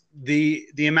just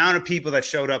the amount of people that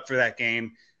showed up for that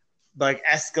game, like,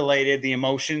 escalated the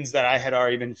emotions that I had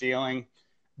already been feeling.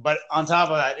 But on top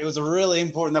of that, it was really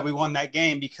important that we won that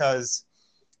game because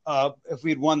if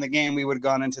we had won the game, we would have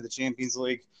gone into the Champions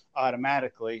League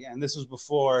automatically. And this was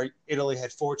before Italy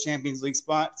had 4 Champions League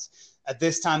spots. At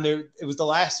this time, it was the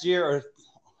last year, or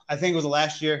I think it was the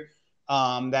last year,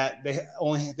 that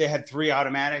they had 3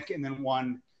 automatic and then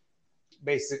 1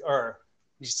 basic, or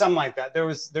something like that. There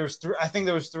was 3, I think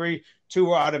there was 3, 2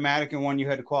 were automatic and 1 you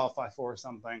had to qualify for or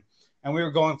something. And we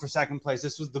were going for second place.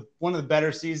 This was one of the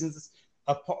better seasons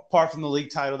apart from the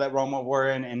league title that Roma were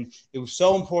in, and it was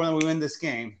so important that we win this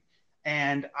game.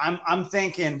 And I'm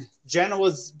thinking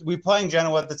we playing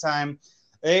Genoa at the time.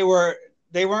 They weren't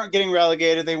getting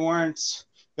relegated. They weren't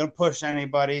going to push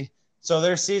anybody. So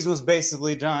their season was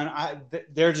basically done.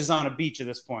 They're just on a beach at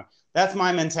this point. That's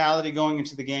my mentality going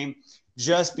into the game,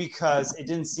 just because it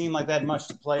didn't seem like they had much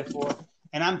to play for.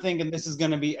 And I'm thinking this is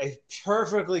going to be a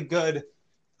perfectly good,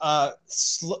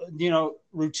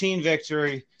 routine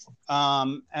victory.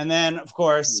 And then, of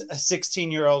course, a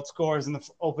 16-year-old scores in the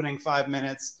opening 5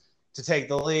 minutes to take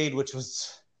the lead, which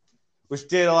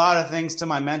did a lot of things to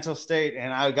my mental state.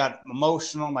 And I got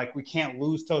emotional, like, we can't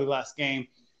lose till the last game.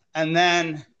 And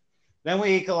then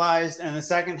we equalized, and in the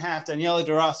second half, Daniele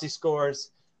De Rossi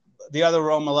scores, the other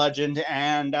Roma legend,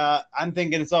 and I'm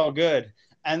thinking it's all good.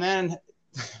 And then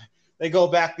they go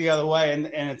back the other way, and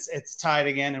it's tied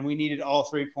again, and we needed all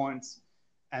 3 points.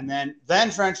 And then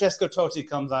Francesco Totti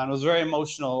comes on. It was very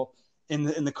emotional in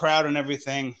the crowd and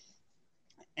everything.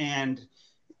 And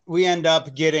we end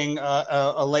up getting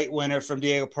a late winner from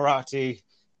Diego Perotti,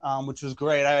 which was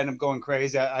great. I ended up going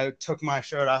crazy. I took my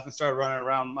shirt off and started running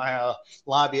around my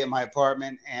lobby at my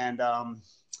apartment, and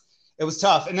it was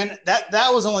tough. And then that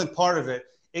was only part of it.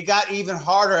 It got even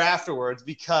harder afterwards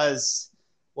because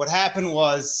what happened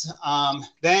was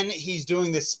then he's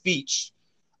doing this speech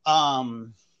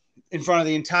in front of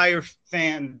the entire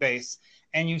fan base,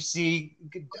 and you see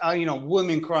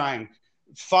women crying,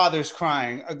 fathers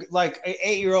crying, like an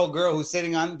 8-year-old girl who's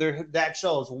sitting on that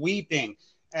show is weeping.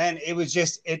 And it was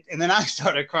just it. And then I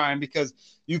started crying because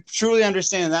you truly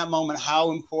understand in that moment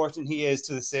how important he is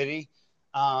to the city.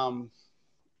 I don't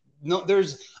know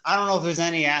if there's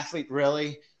any athlete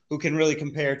really who can really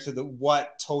compare to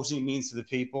what Totti means to the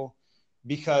people,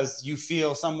 because you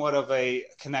feel somewhat of a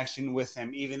connection with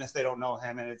him, even if they don't know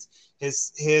him. And it's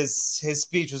his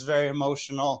speech was very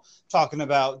emotional, talking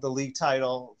about the league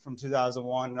title from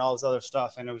 2001 and all this other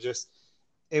stuff. And it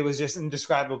was just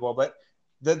indescribable. But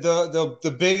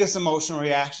the biggest emotional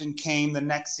reaction came the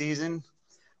next season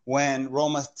when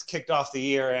Roma kicked off the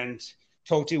year and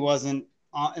Totti wasn't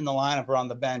in the lineup or on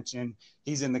the bench, and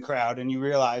he's in the crowd, and you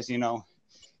realize,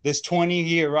 this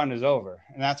 20-year run is over,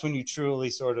 and that's when you truly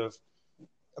sort of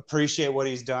appreciate what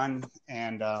he's done.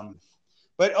 And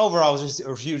but overall, it was just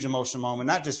a huge emotional moment,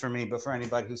 not just for me, but for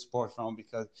anybody who supports Rome,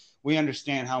 because we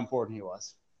understand how important he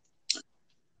was.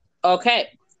 Okay.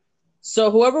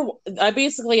 So I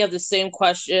basically have the same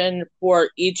question for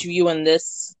each of you in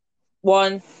this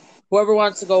one. Whoever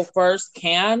wants to go first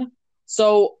can.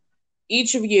 So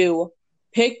each of you,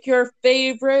 pick your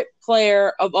favorite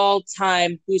player of all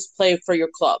time who's played for your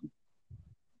club.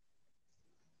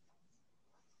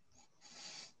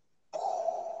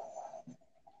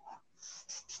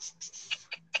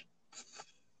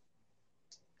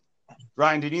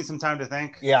 Ryan, do you need some time to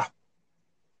think? Yeah.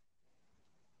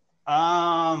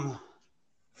 All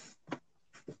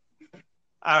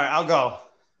right, I'll go.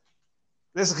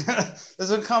 This is gonna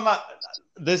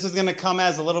come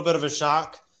as a little bit of a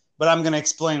shock, but I'm gonna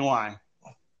explain why.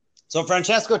 So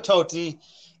Francesco Totti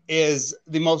is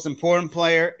the most important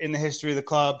player in the history of the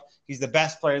club. He's the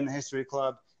best player in the history of the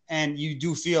club, and you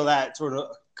do feel that sort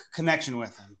of connection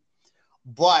with him.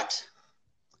 But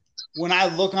when I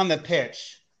look on the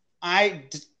pitch, I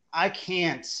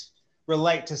can't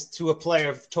relate to a player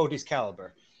of Totti's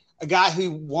caliber. A guy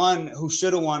who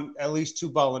should have won at least 2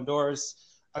 Ballon d'Ors,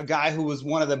 a guy who was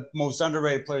one of the most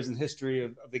underrated players in the history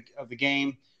of the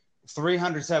game,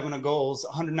 307 goals,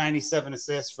 197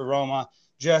 assists for Roma,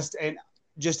 just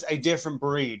a different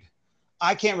breed.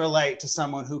 I can't relate to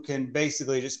someone who can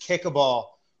basically just kick a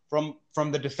ball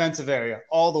from the defensive area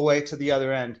all the way to the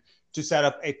other end to set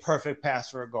up a perfect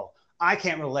pass for a goal. I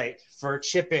can't relate for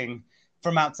chipping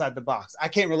from outside the box. I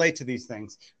can't relate to these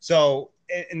things. So,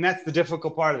 and that's the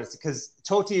difficult part of this, because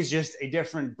Totti is just a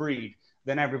different breed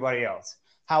than everybody else.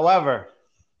 However,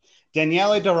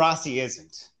 Daniele De Rossi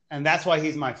isn't. And that's why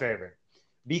he's my favorite,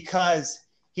 because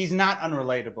he's not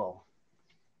unrelatable.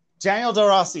 Daniele De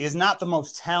Rossi is not the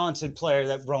most talented player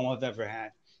that Roma have ever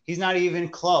had. He's not even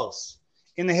close.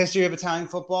 In the history of Italian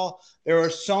football, there are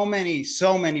so many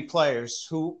players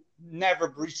who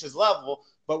never reached his level,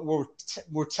 but were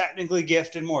technically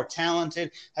gifted, more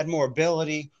talented, had more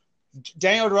ability.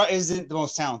 Daniele De Rossi isn't the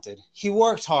most talented. He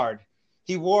worked hard.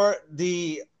 He wore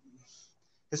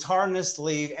his heart on his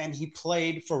sleeve, and he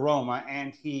played for Roma,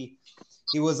 and he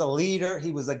was a leader.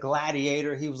 He was a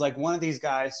gladiator. He was like one of these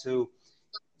guys who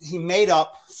he made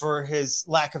up for his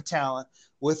lack of talent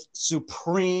with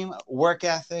supreme work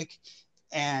ethic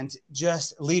and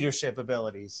just leadership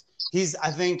abilities.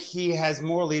 I think he has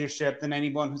more leadership than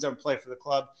anyone who's ever played for the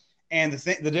club. And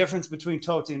the difference between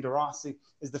Totti and De Rossi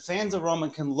is the fans of Roma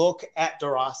can look at De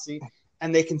Rossi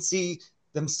and they can see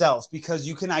themselves, because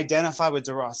you can identify with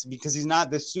De Rossi, because he's not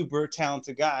this super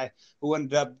talented guy who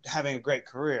ended up having a great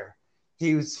career.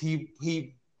 He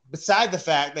beside the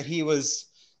fact that he wasn't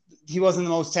the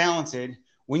most talented,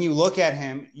 when you look at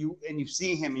him, you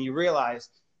see him and you realize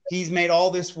he's made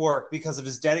all this work because of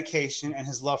his dedication and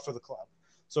his love for the club.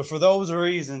 So for those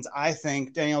reasons, I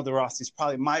think Daniele De Rossi is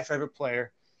probably my favorite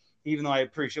player, even though I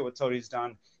appreciate what Totti's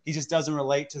done. He just doesn't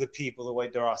relate to the people the way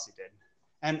De Rossi did.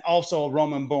 And also a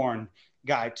Roman-born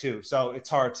guy too. So it's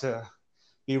hard to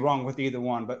be wrong with either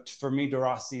one. But for me, De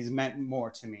Rossi's meant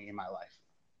more to me in my life.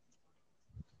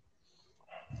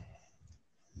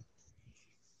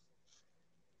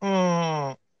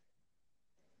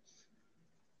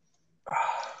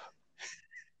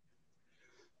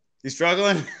 You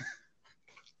struggling?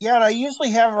 Yeah, and I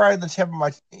usually have it right at the tip of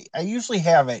my. I usually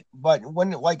have it, but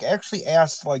when actually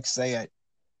asked, say it.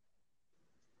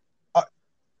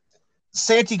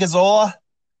 Santi Cazorla,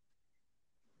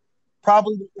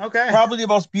 probably the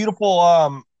most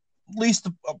beautiful. Least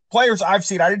players I've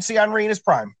seen. I didn't see Henry in his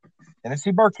prime. Didn't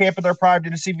see Bergkamp in their prime.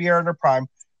 Didn't see Vieira in their prime.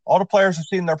 All the players I've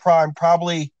seen in their prime,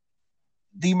 probably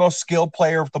the most skilled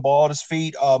player with the ball at his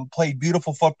feet. Played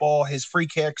beautiful football. His free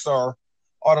kicks are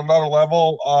on another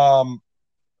level.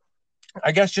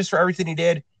 I guess just for everything he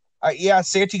did.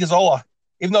 Santi Cazorla,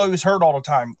 even though he was hurt all the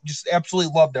time, just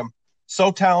absolutely loved him.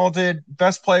 So talented,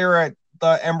 best player at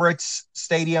the Emirates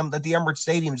Stadium that the Emirates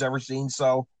Stadium's ever seen.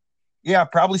 So, yeah,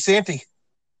 probably Santi.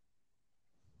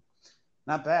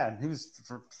 Not bad. He was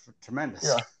tremendous.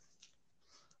 Yeah.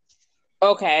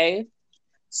 Okay.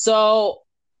 So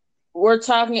we're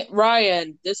talking,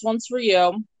 Ryan, this one's for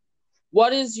you.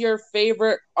 What is your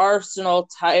favorite Arsenal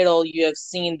title you have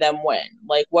seen them win?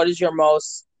 What is your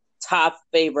most top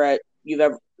favorite you've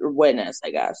ever witnessed,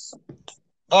 I guess?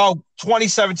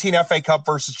 2017 FA Cup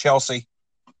versus Chelsea.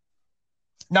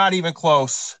 Not even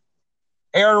close.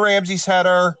 Aaron Ramsey's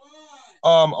header,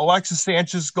 Alexis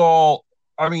Sanchez's goal.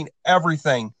 I mean,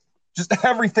 everything. Just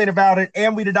everything about it.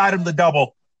 And we denied him the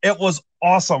double. It was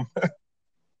awesome.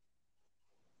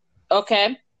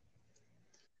 Okay.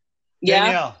 Yeah.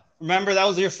 Danielle, remember that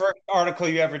was your first article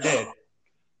you ever did.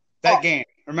 That game,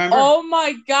 remember? Oh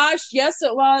my gosh, yes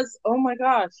it was. Oh my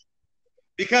gosh.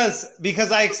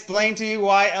 Because I explained to you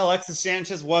why Alexis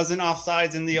Sanchez wasn't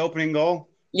offsides in the opening goal.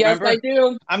 Yes,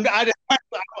 Remember? I do.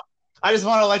 I just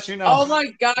want to let you know. Oh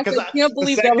my gosh, I can't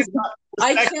believe that was.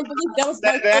 I can't believe that was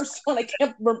my first one. I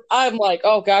can't remember. I'm like,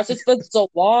 oh gosh, it's been so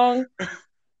long.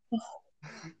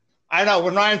 I know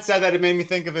when Ryan said that, it made me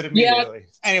think of it immediately.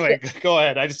 Yeah. Anyway, go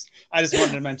ahead. I just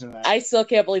wanted to mention that. I still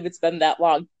can't believe it's been that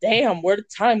long. Damn, where did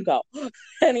time go?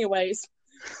 Anyways,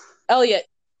 Elliot,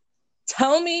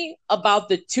 tell me about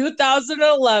the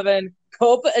 2011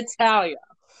 Coppa Italia.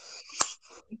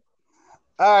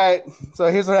 All right, so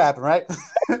here's what happened, right?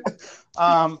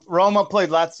 Roma played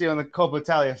Lazio in the Coppa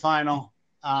Italia final.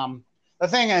 The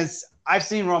thing is, I've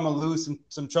seen Roma lose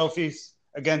some trophies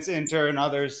against Inter and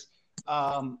others,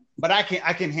 but I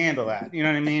can handle that. You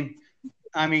know what I mean?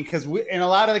 I mean, because in a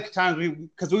lot of the times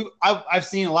I've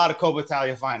seen a lot of Coppa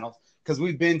Italia finals because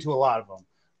we've been to a lot of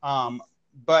them.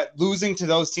 But losing to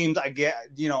those teams, I get,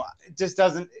 it just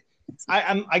doesn't.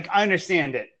 I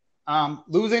understand it.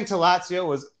 Losing to Lazio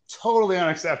was totally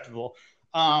unacceptable.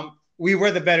 We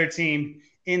were the better team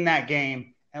in that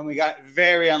game, and we got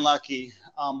very unlucky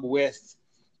with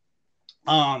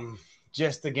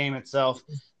just the game itself.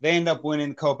 They end up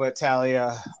winning Coppa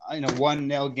Italia in a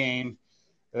 1-0 game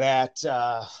that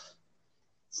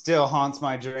still haunts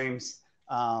my dreams.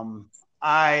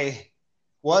 I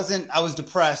was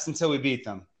depressed until we beat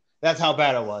them. That's how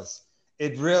bad it was.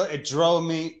 It drove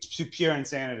me to pure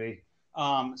insanity.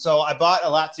 So I bought a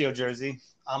Lazio jersey,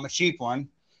 a cheap one,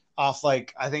 off I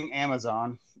think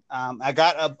Amazon. I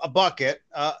got a bucket.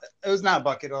 It was not a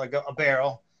bucket, like a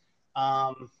barrel.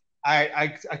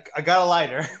 I got a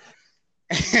lighter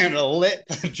and lit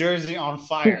the jersey on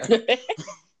fire.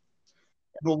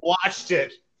 Watched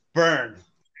it burn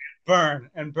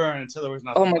until there was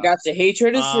nothing. Oh my God, the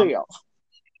hatred is real.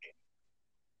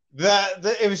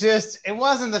 It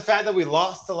wasn't the fact that we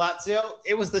lost to Lazio.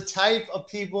 It was the type of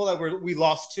people that we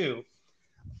lost to.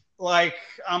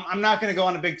 I'm not going to go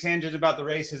on a big tangent about the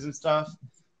racism stuff,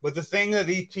 but the thing that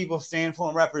these people stand for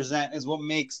and represent is what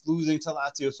makes losing to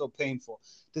Lazio so painful.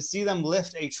 To see them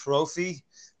lift a trophy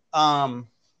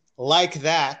like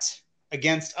that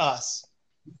against us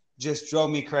just drove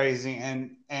me crazy,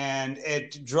 and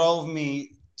it drove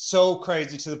me so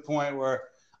crazy to the point where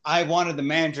I wanted the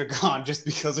manager gone just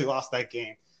because we lost that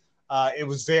game. It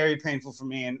was very painful for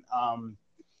me, and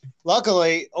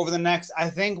luckily over the next, I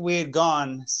think we had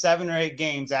gone 7 or 8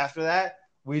 games after that,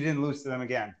 we didn't lose to them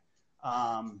again.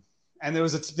 And there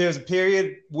was a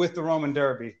period with the Roman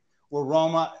Derby where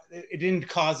Roma, it didn't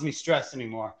cause me stress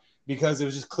anymore because it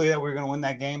was just clear that we were going to win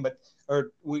that game,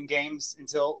 or win games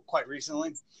until quite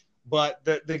recently. But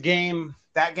that game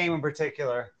in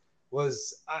particular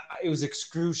was it was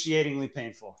excruciatingly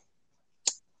painful.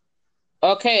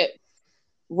 Okay,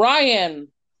 Ryan,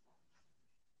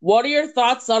 what are your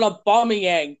thoughts on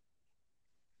Aubameyang?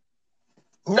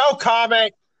 No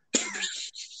comment.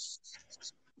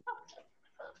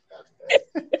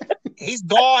 He's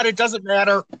gone. It doesn't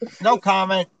matter. No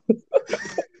comment.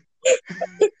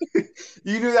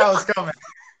 You knew that was coming.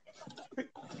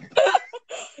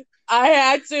 I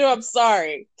had to. I'm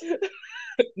sorry.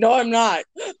 No, I'm not.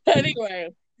 Anyway,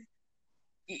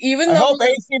 I hope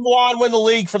AC Milan win the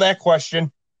league for that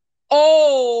question.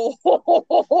 Oh,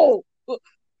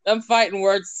 I'm fighting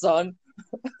words, son.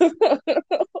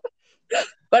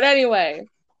 But anyway,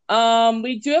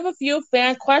 we do have a few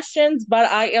fan questions, but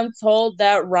I am told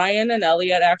that Ryan and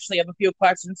Elliot actually have a few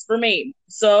questions for me.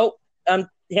 So I'm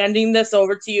handing this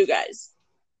over to you guys.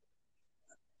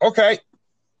 Okay.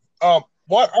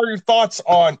 What are your thoughts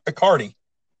on Icardi?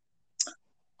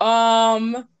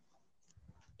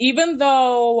 Even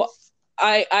though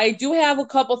I do have a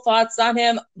couple thoughts on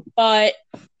him, but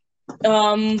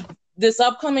this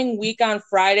upcoming week on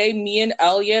Friday, me and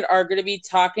Elliot are going to be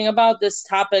talking about this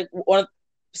topic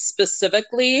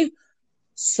specifically.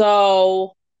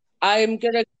 So I'm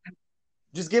going to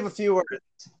just give a few words,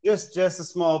 just a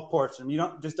small portion. You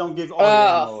don't give all your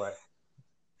ammo away.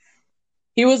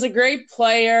 He was a great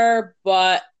player,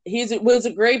 but was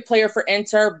a great player for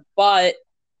Inter, but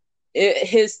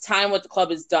his time with the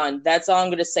club is done. That's all I'm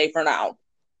going to say for now.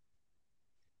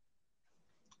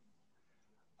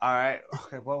 All right.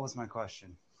 Okay, what was my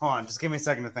question? Hold on, just give me a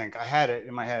second to think. I had it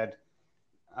in my head.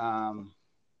 Hold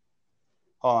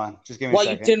on, just give me a second. Well,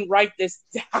 you didn't write this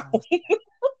down.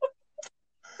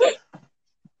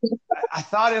 I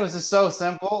thought it was just so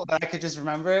simple that I could just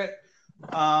remember it.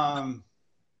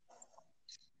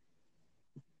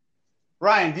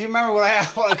 Ryan, do you remember what I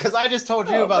asked? Because I just told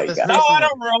you Oh about my this God. No, recently. I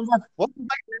don't remember. What was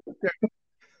my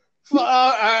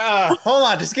answer? Hold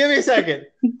on, just give me a second.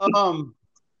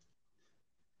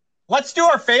 Let's do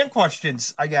our fan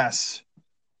questions, I guess.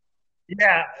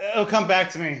 Yeah, it'll come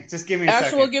back to me. Just give me a Actually,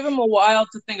 second. we'll give him a while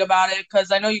to think about it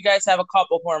because I know you guys have a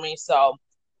couple for me. So,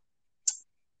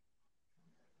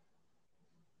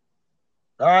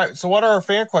 All right. So, what are our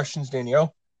fan questions,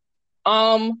 Danielle?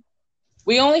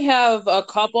 we only have a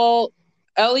couple.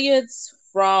 Elliot's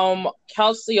from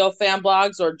Calcio Fan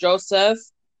Blogs or Joseph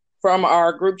from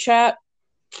our group chat.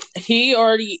 He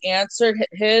already answered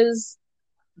his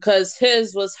because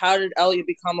his was how did Elliot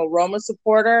become a Roma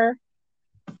supporter?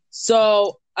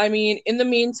 So, I mean, in the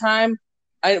meantime,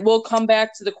 I will come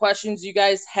back to the questions you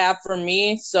guys have for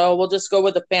me. So we'll just go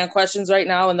with the fan questions right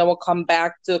now, and then we'll come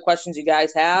back to the questions you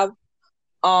guys have.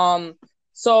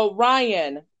 So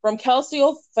Ryan from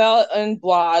Calcio Fan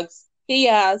Blogs, he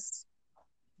asks,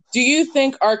 do you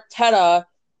think Arteta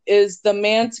is the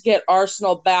man to get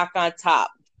Arsenal back on top?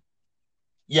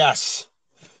 Yes.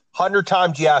 100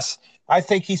 times yes. I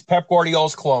think he's Pep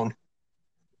Guardiola's clone.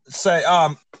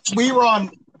 We were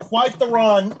on quite the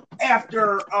run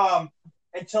after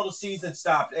until the season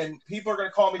stopped, and people are going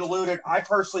to call me deluded. I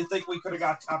personally think we could have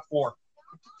got top 4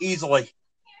 easily.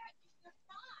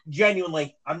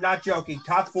 Genuinely, I'm not joking.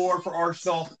 Top 4 for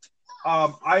Arsenal.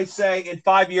 I say in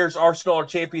 5 years, Arsenal are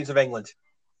champions of England.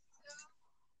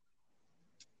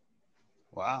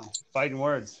 Wow, fighting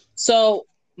words. So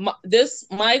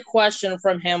my question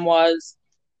from him was,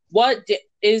 what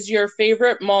is your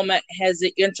favorite moment as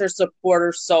an Inter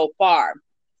supporter so far?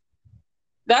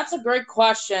 That's a great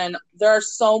question. There are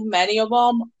so many of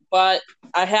them, but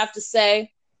I have to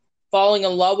say, falling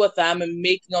in love with them and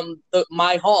making them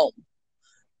my home.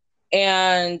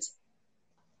 And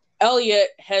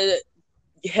Elliot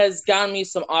has gotten me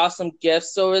some awesome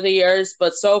gifts over the years,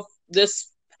 but so this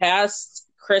past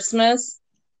Christmas,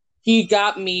 he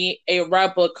got me a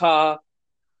replica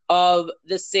of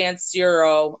the San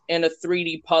Siro in a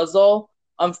 3D puzzle.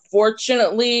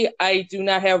 Unfortunately, I do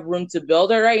not have room to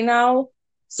build it right now,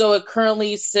 so it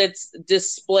currently sits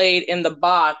displayed in the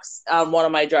box on one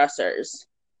of my dressers.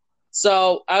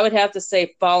 So I would have to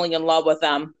say falling in love with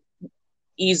them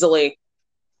easily.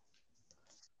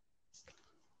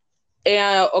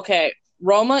 And okay,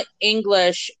 Roma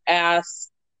English asks,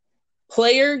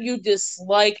 player you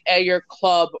dislike at your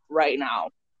club right now?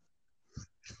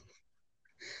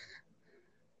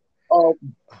 Oh,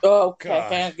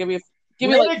 okay. Give me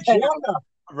like 10.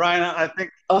 Ryan, I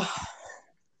think.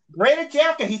 Granit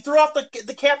Xhaka, he threw off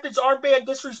the captain's armband,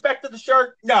 disrespected the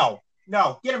shirt. No,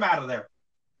 get him out of there.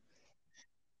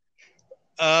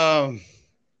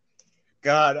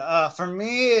 God, for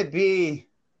me, it'd be,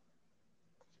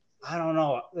 I don't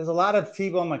know. There's a lot of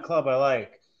people in my club I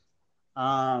like.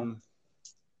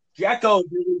 Jacko's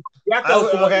the one I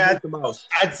like the most.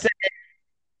 I'd say.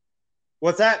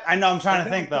 What's that? I know. I'm trying to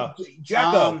think though.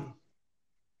 Jacko.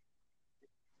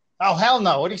 Oh hell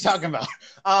no! What are you talking about?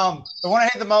 The one I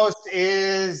hate the most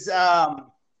is. You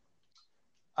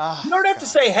don't have to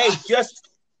say, "Hey," just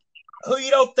who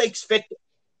you don't think's fit.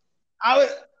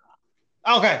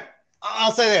 Okay.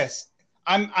 I'll say this.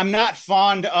 I'm not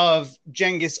fond of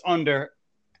Cengiz Under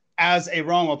as a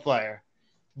Roma player,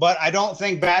 but I don't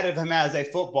think bad of him as a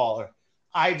footballer.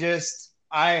 I've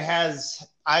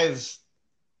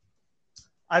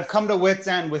come to wit's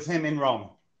end with him in Rome.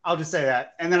 I'll just say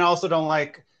that. And then I also don't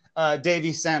like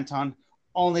Davy Santon,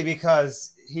 only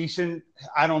because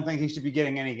I don't think he should be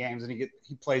getting any games, and he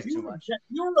plays too much.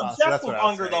 You were obsessed with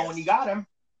Unger though when you got him.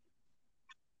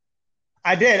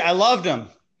 I did. I loved him.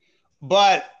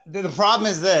 But the problem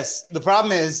is this. The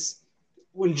problem is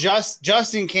when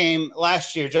Justin came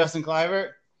last year, Justin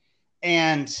Kluivert,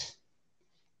 and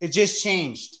it just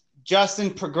changed.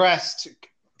 Justin progressed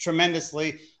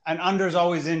tremendously, and Under's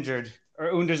always injured.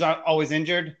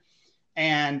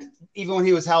 And even when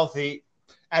he was healthy,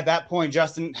 at that point,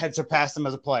 Justin had surpassed him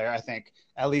as a player, I think,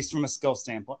 at least from a skill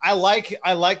standpoint. I like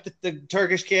the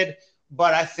Turkish kid,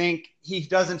 but I think he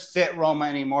doesn't fit Roma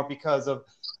anymore because of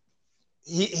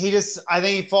I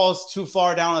think he falls too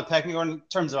far down the pecking order in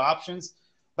terms of options.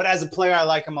 But as a player, I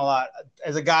like him a lot.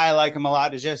 As a guy, I like him a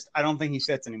lot. It's just I don't think he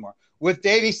fits anymore. With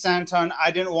Davy Santon, I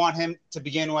didn't want him to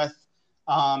begin with,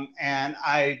 and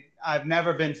I've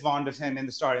never been fond of him in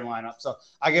the starting lineup. So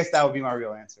I guess that would be my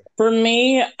real answer. For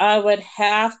me, I would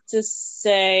have to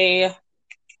say,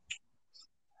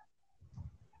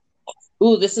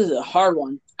 this is a hard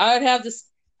one.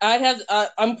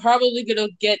 I'm probably going to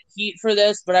get heat for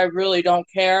this, but I really don't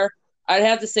care. I'd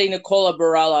have to say Nicola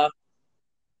Barella.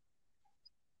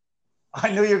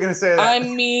 I knew you were going to say that. I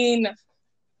mean,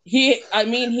 he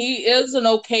is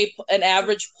an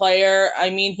average player. I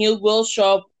mean, he will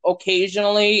show up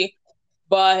occasionally,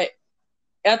 but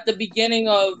at the beginning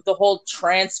of the whole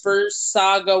transfer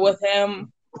saga with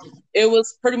him, it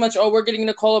was pretty much, we're getting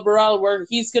Nicola Burrell, where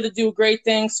he's going to do great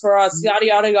things for us, yada,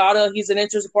 yada, yada. He's an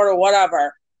injury supporter,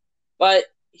 whatever. But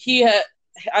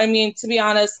to be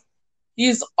honest,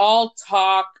 he's all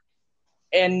talk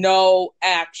and no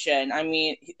action. I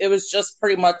mean, it was just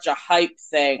pretty much a hype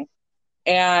thing.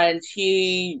 And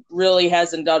he really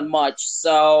hasn't done much.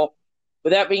 So,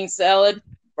 with that being said,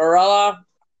 Barella,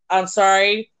 I'm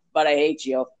sorry, but I hate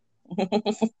you.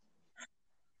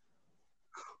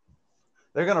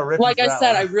 They're gonna rip. Like I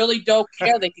said, I really don't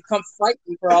care. They can come fight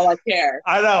me for all I care.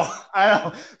 I know.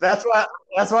 That's why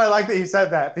I like that you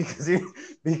said that,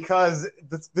 because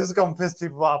this is gonna piss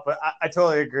people off. But I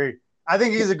totally agree. I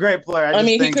think he's a great player.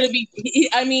 He could be. He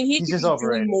could be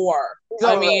doing more.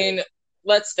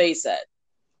 Let's face it.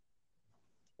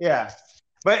 Yeah,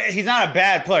 but he's not a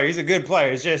bad player. He's a good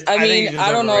player. It's just I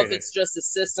don't know if it's just the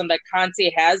system that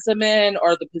Conte has him in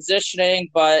or the positioning,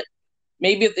 but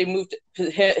maybe if they moved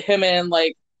him in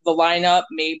like the lineup,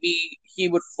 maybe he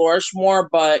would flourish more.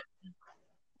 But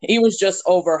he was just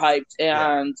overhyped,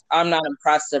 and I'm not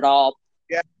impressed at all.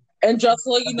 Yeah. And just to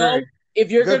let you know,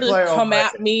 if you're going to come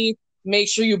at me, make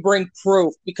sure you bring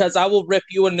proof, because I will rip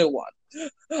you a new one.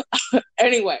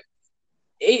 Anyway.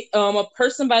 A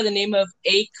person by the name of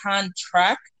Akon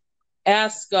Trek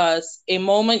asked us a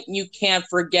moment you can't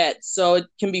forget. So it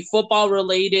can be football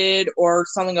related or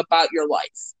something about your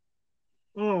life.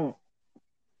 I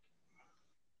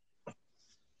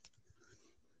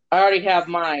already have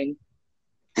mine.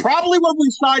 Probably when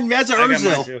we signed Mesut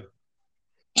Ozil.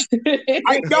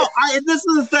 This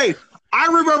is the thing. I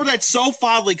remember that so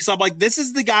fondly, because I'm like, this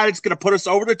is the guy that's going to put us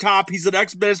over the top. He's the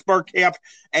next Middlesbrough camp,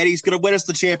 and he's going to win us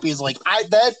the Champions League. I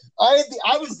was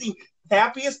the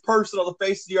happiest person on the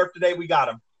face of the earth today we got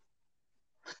him.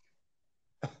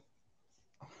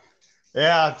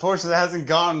 Yeah, unfortunately, it hasn't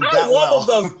gone that well. I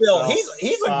love him, though, Phil. So,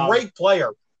 he's a great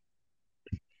player.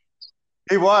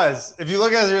 He was. If you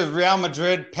look at his Real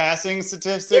Madrid passing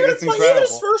statistic, it's incredible. Even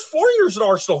his first 4 years at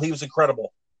Arsenal, he was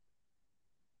incredible.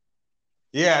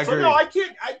 Yeah, I agree. So no, I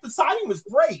can't. The signing was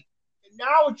great.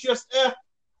 Now it's just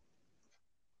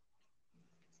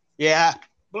Yeah,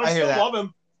 but I still love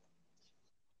him.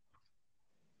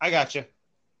 I got you.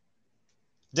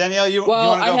 Danielle, you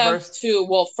want to go first? Two.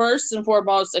 Well, first and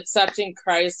foremost, accepting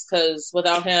Christ, because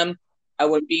without him, I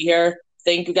wouldn't be here.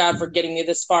 Thank you, God, for getting me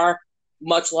this far.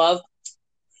 Much love.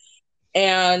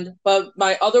 But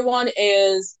my other one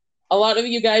is, a lot of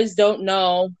you guys don't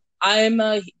know,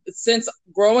 since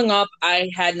growing up, I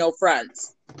had no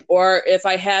friends. Or if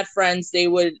I had friends, they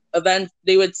would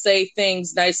say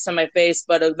things nice to my face,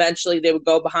 but eventually they would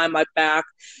go behind my back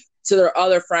to their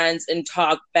other friends and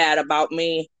talk bad about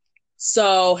me.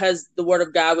 So, as the word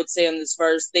of God would say in this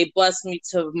verse, they bless me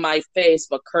to my face,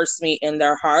 but curse me in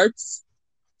their hearts.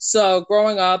 So,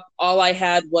 growing up, all I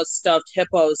had was stuffed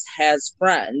hippos as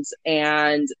friends,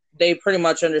 and they pretty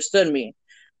much understood me.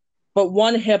 But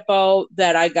one hippo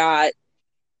that I got,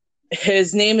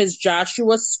 his name is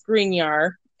Joshua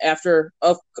Skriniar,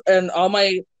 and all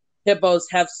my hippos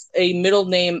have a middle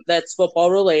name that's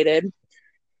football related.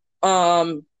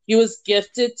 He was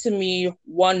gifted to me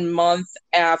 1 month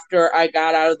after I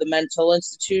got out of the mental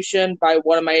institution by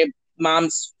one of my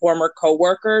mom's former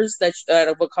coworkers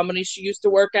of a company she used to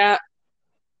work at.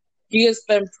 He has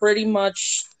been pretty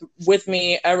much with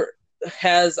me ever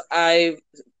as I've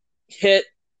hit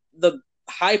the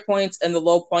high points and the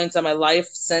low points of my life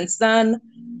since then.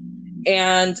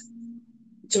 And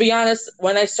to be honest,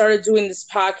 when I started doing this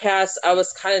podcast, I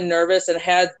was kind of nervous and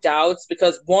had doubts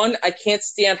because, one, I can't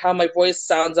stand how my voice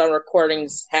sounds on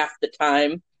recordings half the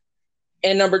time.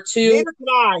 And number two,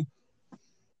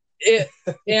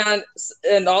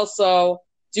 and also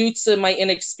due to my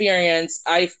inexperience,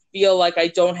 I feel like I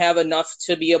don't have enough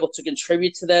to be able to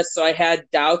contribute to this. So I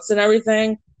had doubts and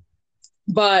everything.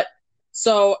 But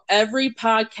so every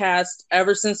podcast,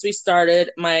 ever since we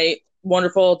started, my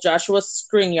wonderful Joshua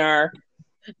Skriniar,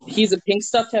 he's a pink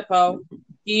stuffed hippo.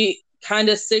 He kind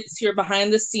of sits here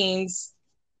behind the scenes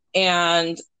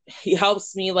and he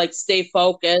helps me like stay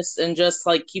focused and just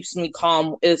like keeps me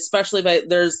calm, especially if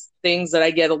there's things that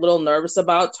I get a little nervous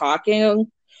about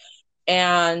talking.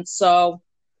 And so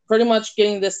pretty much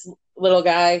getting this little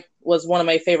guy was one of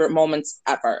my favorite moments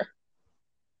ever.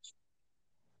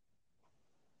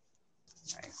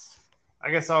 Nice. I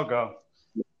guess I'll go.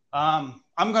 I'm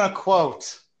going to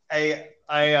quote a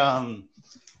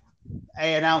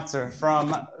announcer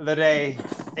from the day,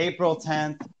 April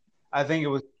 10th, I think it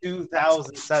was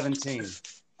 2017.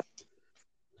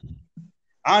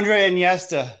 Andre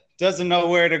Iniesta doesn't know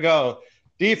where to go.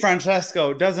 Di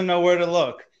Francesco doesn't know where to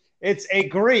look. It's a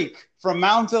Greek from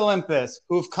Mount Olympus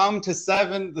who've come to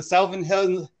the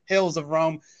seven hills of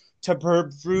Rome to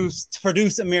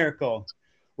produce a miracle.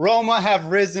 Roma have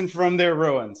risen from their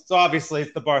ruins. So obviously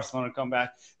it's the Barcelona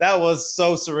comeback. That was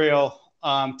so surreal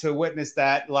to witness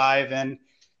that live, and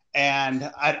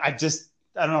I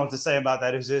don't know what to say about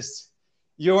that. It's just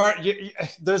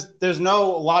there's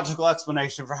no logical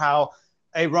explanation for how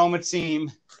a Roma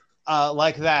team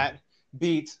like that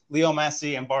beat Leo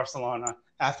Messi and Barcelona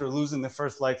after losing the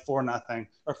first leg 4-0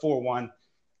 or 4-1,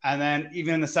 and then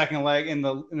even in the second leg in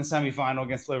the semifinal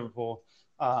against Liverpool,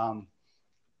 Roma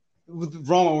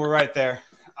were right there.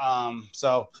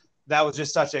 So that was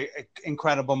just such an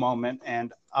incredible moment,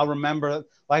 and I'll remember.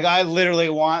 Like, I literally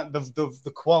want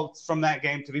the quotes from that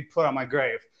game to be put on my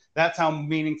grave. That's how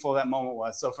meaningful that moment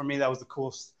was. So for me, that was the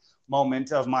coolest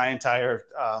moment of my entire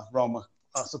Roma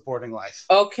supporting life.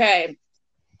 Okay.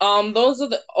 Those are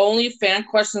the only fan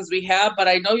questions we have, but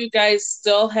I know you guys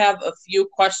still have a few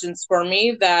questions for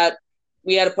me that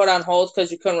we had to put on hold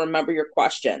because you couldn't remember your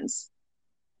questions.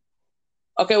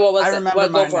 Okay, what was I remember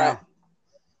it? Mine go for now. it.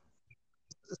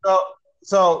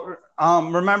 So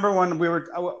remember when we were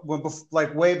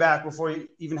like way back before you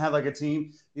even had like a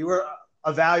team, you were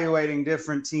evaluating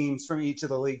different teams from each of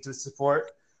the league to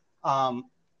support.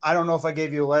 I don't know if I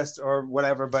gave you a list or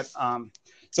whatever, but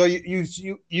so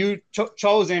you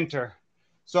chose Inter.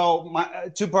 So my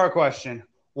two-part question: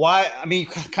 why? I mean, you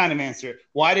kind of answer it.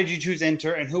 Why did you choose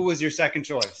Inter, and who was your second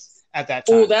choice at that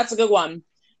time? Oh, that's a good one.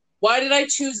 Why did I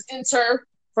choose Inter?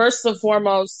 First and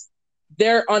foremost,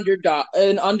 they're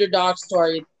an underdog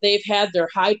story. They've had their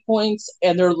high points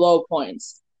and their low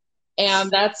points, and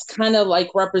that's kind of like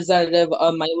representative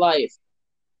of my life.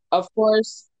 Of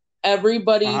course,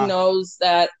 everybody knows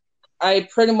that I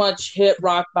pretty much hit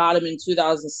rock bottom in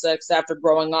 2006 after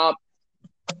growing up,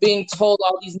 being told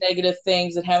all these negative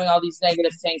things and having all these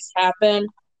negative things happen.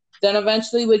 Then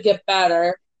eventually would get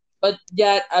better, but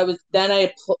yet I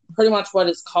pretty much what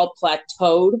is called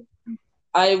plateaued.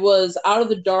 I was out of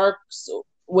the dark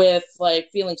with like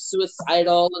feeling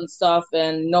suicidal and stuff,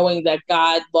 and knowing that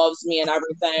God loves me and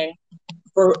everything.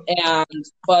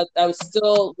 But I was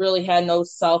still really had no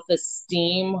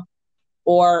self-esteem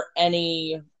or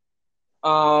any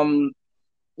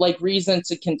like reason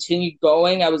to continue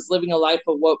going. I was living a life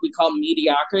of what we call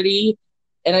mediocrity,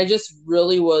 and I just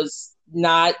really was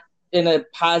not in a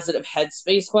positive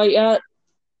headspace quite yet.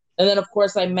 And then of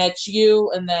course I met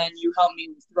you, and then you helped me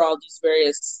through all these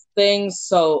various things.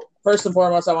 So first and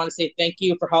foremost, I want to say thank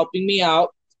you for helping me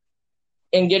out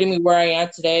and getting me where I am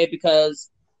today, because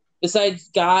besides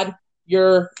God,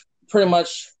 you're pretty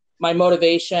much my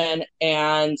motivation,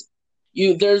 and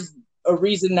there's a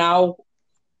reason now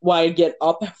why I get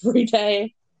up every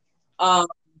day. I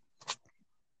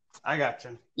got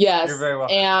you. Yes. You're very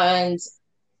welcome. And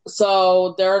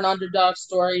so they're an underdog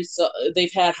story. So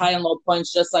they've had high and low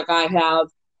points just like I have.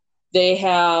 They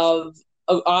have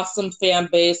an awesome fan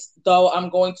base, though I'm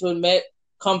going to admit,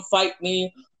 come fight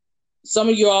me. Some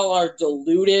of you all are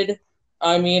deluded.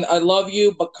 I mean, I love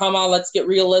you, but come on, let's get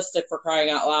realistic, for crying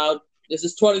out loud. This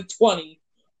is 2020.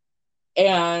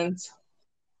 And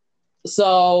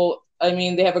so, I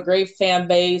mean, they have a great fan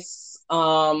base.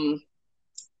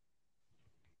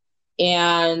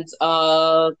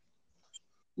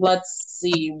 Let's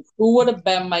see, who would have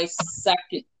been my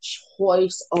second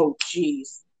choice? Oh,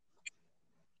 geez.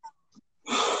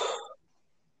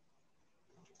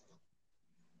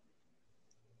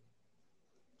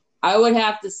 I would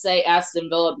have to say Aston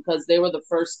Villa, because they were the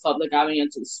first club that got me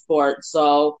into the sport.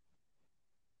 So,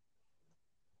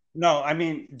 no, I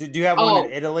mean, did you have one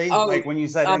in Italy? Like when you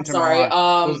said Inter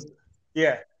Milan?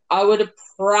 Yeah, I would have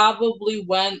probably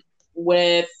went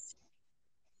with.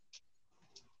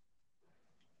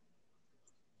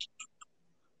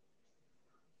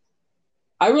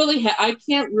 I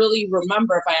can't really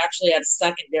remember if I actually had a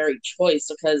secondary choice,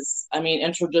 because I mean,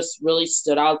 Inter just really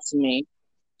stood out to me.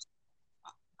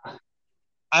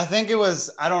 I think it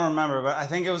was, I don't remember, but I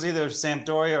think it was either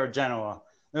Sampdoria or Genoa.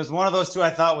 There's one of those two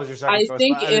I thought was your second choice. I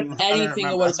think if anything,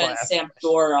 it would have been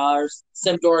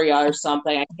Sampdoria or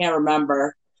something. I can't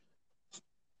remember.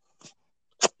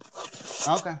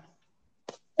 Okay.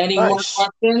 Any more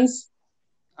questions?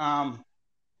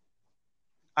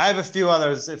 I have a few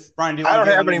others. If Brian, do you I want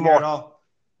don't to have any more at all?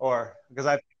 Or because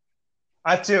I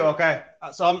have two. Okay,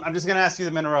 so I'm just gonna ask you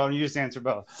them in a row, and you just answer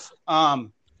both.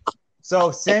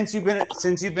 So since you've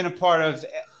been a part of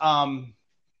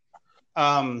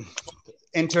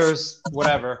Inter's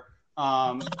whatever,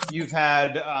 you've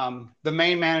had the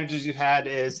main managers you've had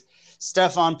is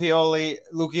Stefan Pioli,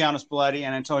 Luciano Spalletti,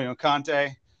 and Antonio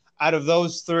Conte. Out of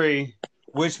those three,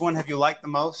 which one have you liked the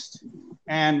most?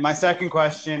 And my second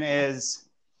question is,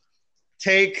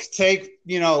 take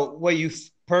what you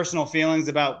personal feelings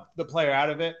about the player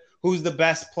out of it. Who's the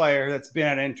best player that's been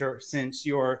at Inter since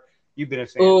you've been a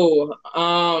fan? Oh,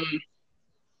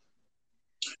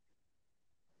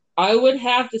 I would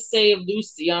have to say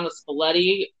Luciano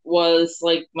Spalletti was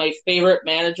like my favorite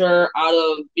manager out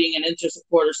of being an Inter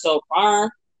supporter so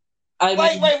far. Wait.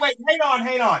 Hang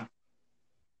on.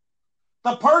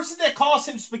 The person that calls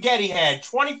him Spaghetti Head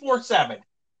 24/7.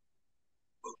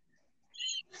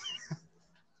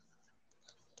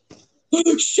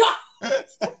 Shut.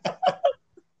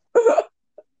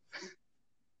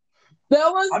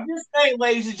 I'm just saying,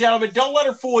 ladies and gentlemen, don't let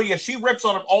her fool you. She rips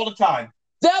on him all the time.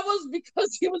 That was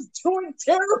because he was doing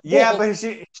terrible. Yeah, but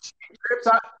she rips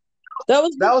on. That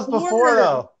was before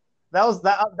though. That was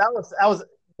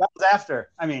after.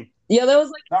 I mean. Yeah, that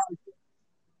was like.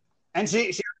 And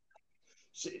she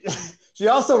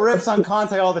also rips on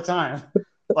Conte all the time,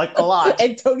 like a lot.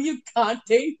 Antonio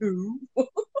Conte, who?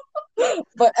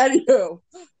 But anywho,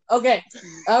 okay,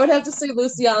 I would have to say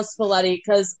Luciano Spalletti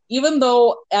because even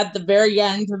though at the very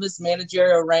end of his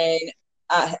managerial reign,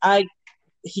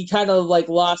 he kind of like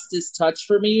lost his touch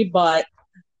for me, but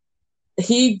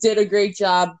he did a great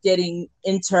job getting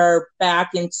Inter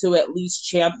back into at least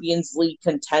Champions League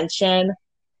contention.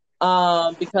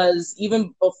 Because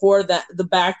even before that, the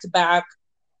back-to-back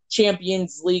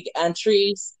Champions League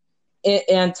entries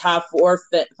and top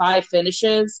 5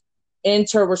 finishes,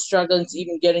 Inter were struggling to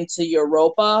even get into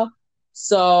Europa.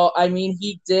 So, I mean,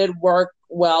 he did work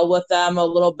well with them a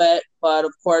little bit, but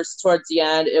of course, towards the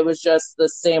end, it was just the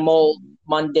same old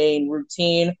mundane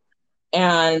routine.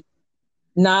 And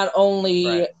not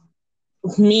only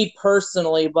me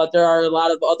personally, but there are a lot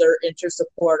of other Inter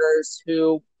supporters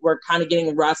who were kind of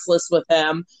getting restless with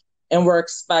him and were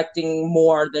expecting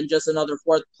more than just another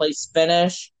 4th place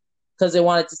finish because they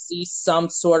wanted to see some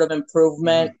sort of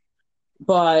improvement.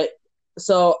 But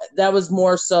so that was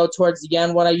more so towards the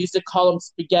end when I used to call him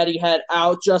Spaghetti Head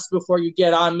out just before you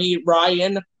get on me,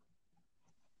 Ryan,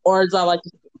 or as I like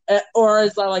to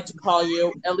call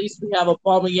you. At least we have a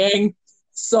Aubameyang.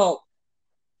 So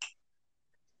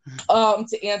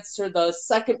to answer the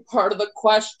second part of the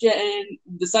question,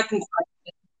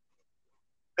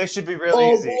 They should be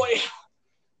really easy. Oh boy.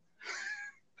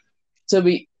 To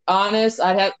be honest,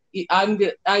 I have a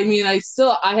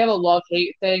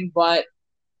love-hate thing, but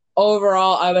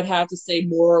overall I would have to say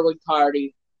Mauro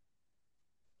Icardi.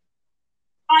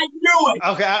 I knew it.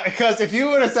 Okay, because if you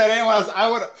would have said anyone else, I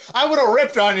would have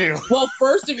ripped on you. Well,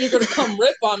 first, if you're gonna come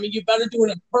rip on me, you better do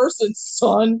it in person,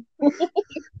 son.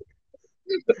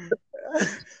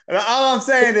 All I'm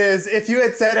saying is, if you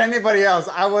had said anybody else,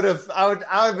 I would have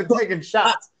been taking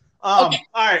shots. Okay.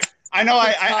 All right. I know.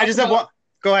 I just have one.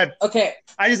 Go ahead. Okay.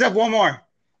 I just have one more.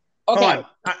 Okay. Hold on.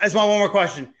 I just want one more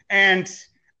question. And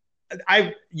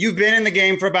you've been in the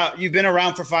game you've been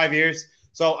around for 5 years.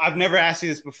 So I've never asked you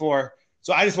this before.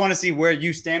 So I just want to see where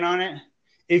you stand on it.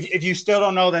 If you still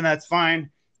don't know, then that's fine.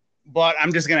 But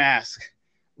I'm just gonna ask.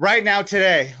 Right now,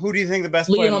 today, who do you think the best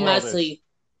player in the world is?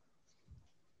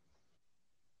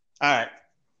 All right.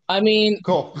 I mean,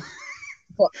 cool.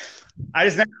 I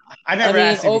never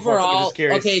asked you before, so I'm just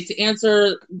curious. Okay, to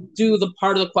answer the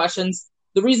part of the questions,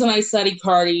 the reason I said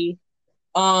Icardi,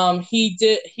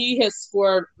 he has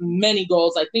scored many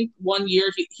goals. I think one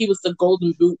year he was the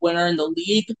Golden Boot winner in the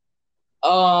league.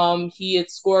 He had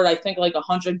scored, I think, like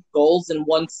 100 goals in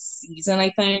one season,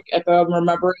 I think, if I'm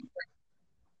remembering.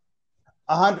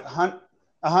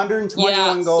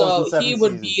 121 goals in 7 he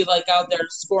would seasons. be like out there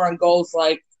scoring goals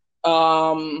like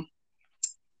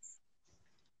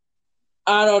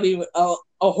I don't even a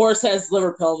horse has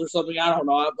liver pills or something. I don't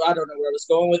know. I don't know where I was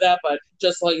going with that, but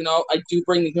just to let you know, I do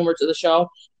bring the humor to the show.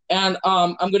 And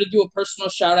I'm gonna do a personal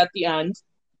shout at the end.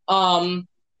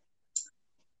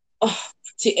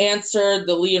 To answer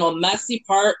the Lionel Messi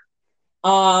part,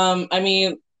 I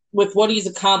mean, with what he's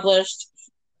accomplished,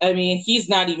 I mean, he's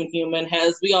not even human.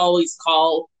 As we always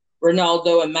call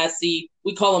Ronaldo and Messi,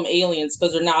 we call them aliens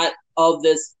because they're not of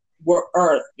this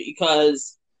earth,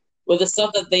 because with the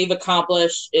stuff that they've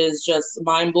accomplished is just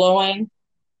mind-blowing.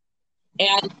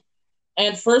 And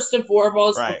first and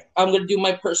foremost, right. I'm going to do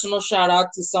my personal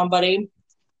shout-out to somebody.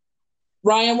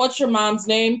 Ryan, what's your mom's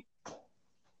name?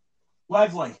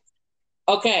 Leslie.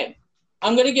 Okay.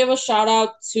 I'm going to give a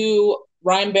shout-out to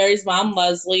Ryan Barry's mom,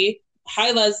 Leslie.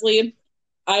 Hi, Leslie.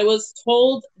 I was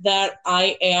told that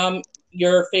I am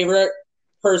your favorite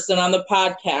person on the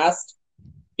podcast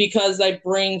because I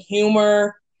bring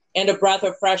humor and a breath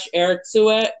of fresh air to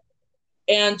it.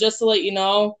 And just to let you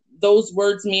know, those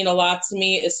words mean a lot to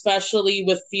me, especially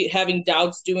with having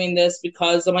doubts doing this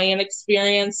because of my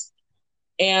inexperience.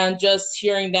 And just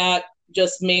hearing that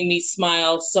just made me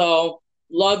smile. So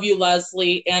love you,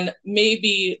 Leslie. And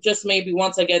maybe, just maybe,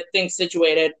 once I get things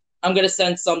situated, I'm going to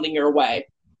send something your way.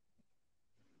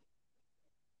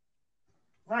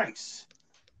 Nice.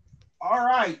 All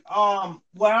right.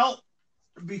 Well,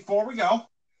 before we go,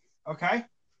 okay?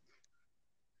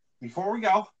 Before we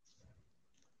go,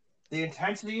 the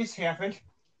intensity has happened.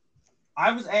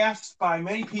 I was asked by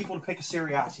many people to pick a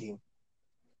Serie A team.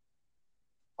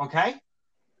 Okay?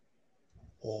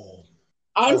 Oh,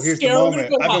 I'm here's scared. the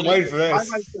moment. I've been waiting for By this.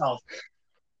 myself.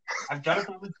 I've done it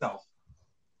by myself.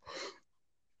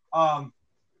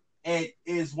 It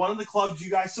is one of the clubs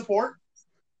you guys support.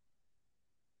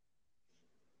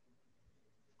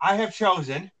 I have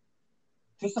chosen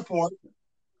to support.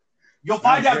 You'll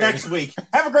find out next week.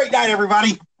 Have a great night,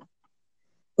 everybody.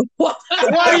 What?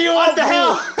 What do you want the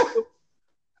hell?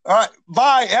 All right.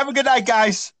 Bye. Have a good night,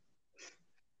 guys.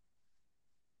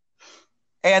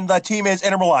 And the team is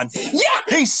Inter Milan. Yeah.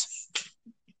 Peace.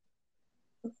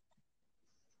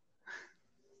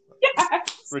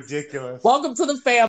 Ridiculous. Welcome to the family.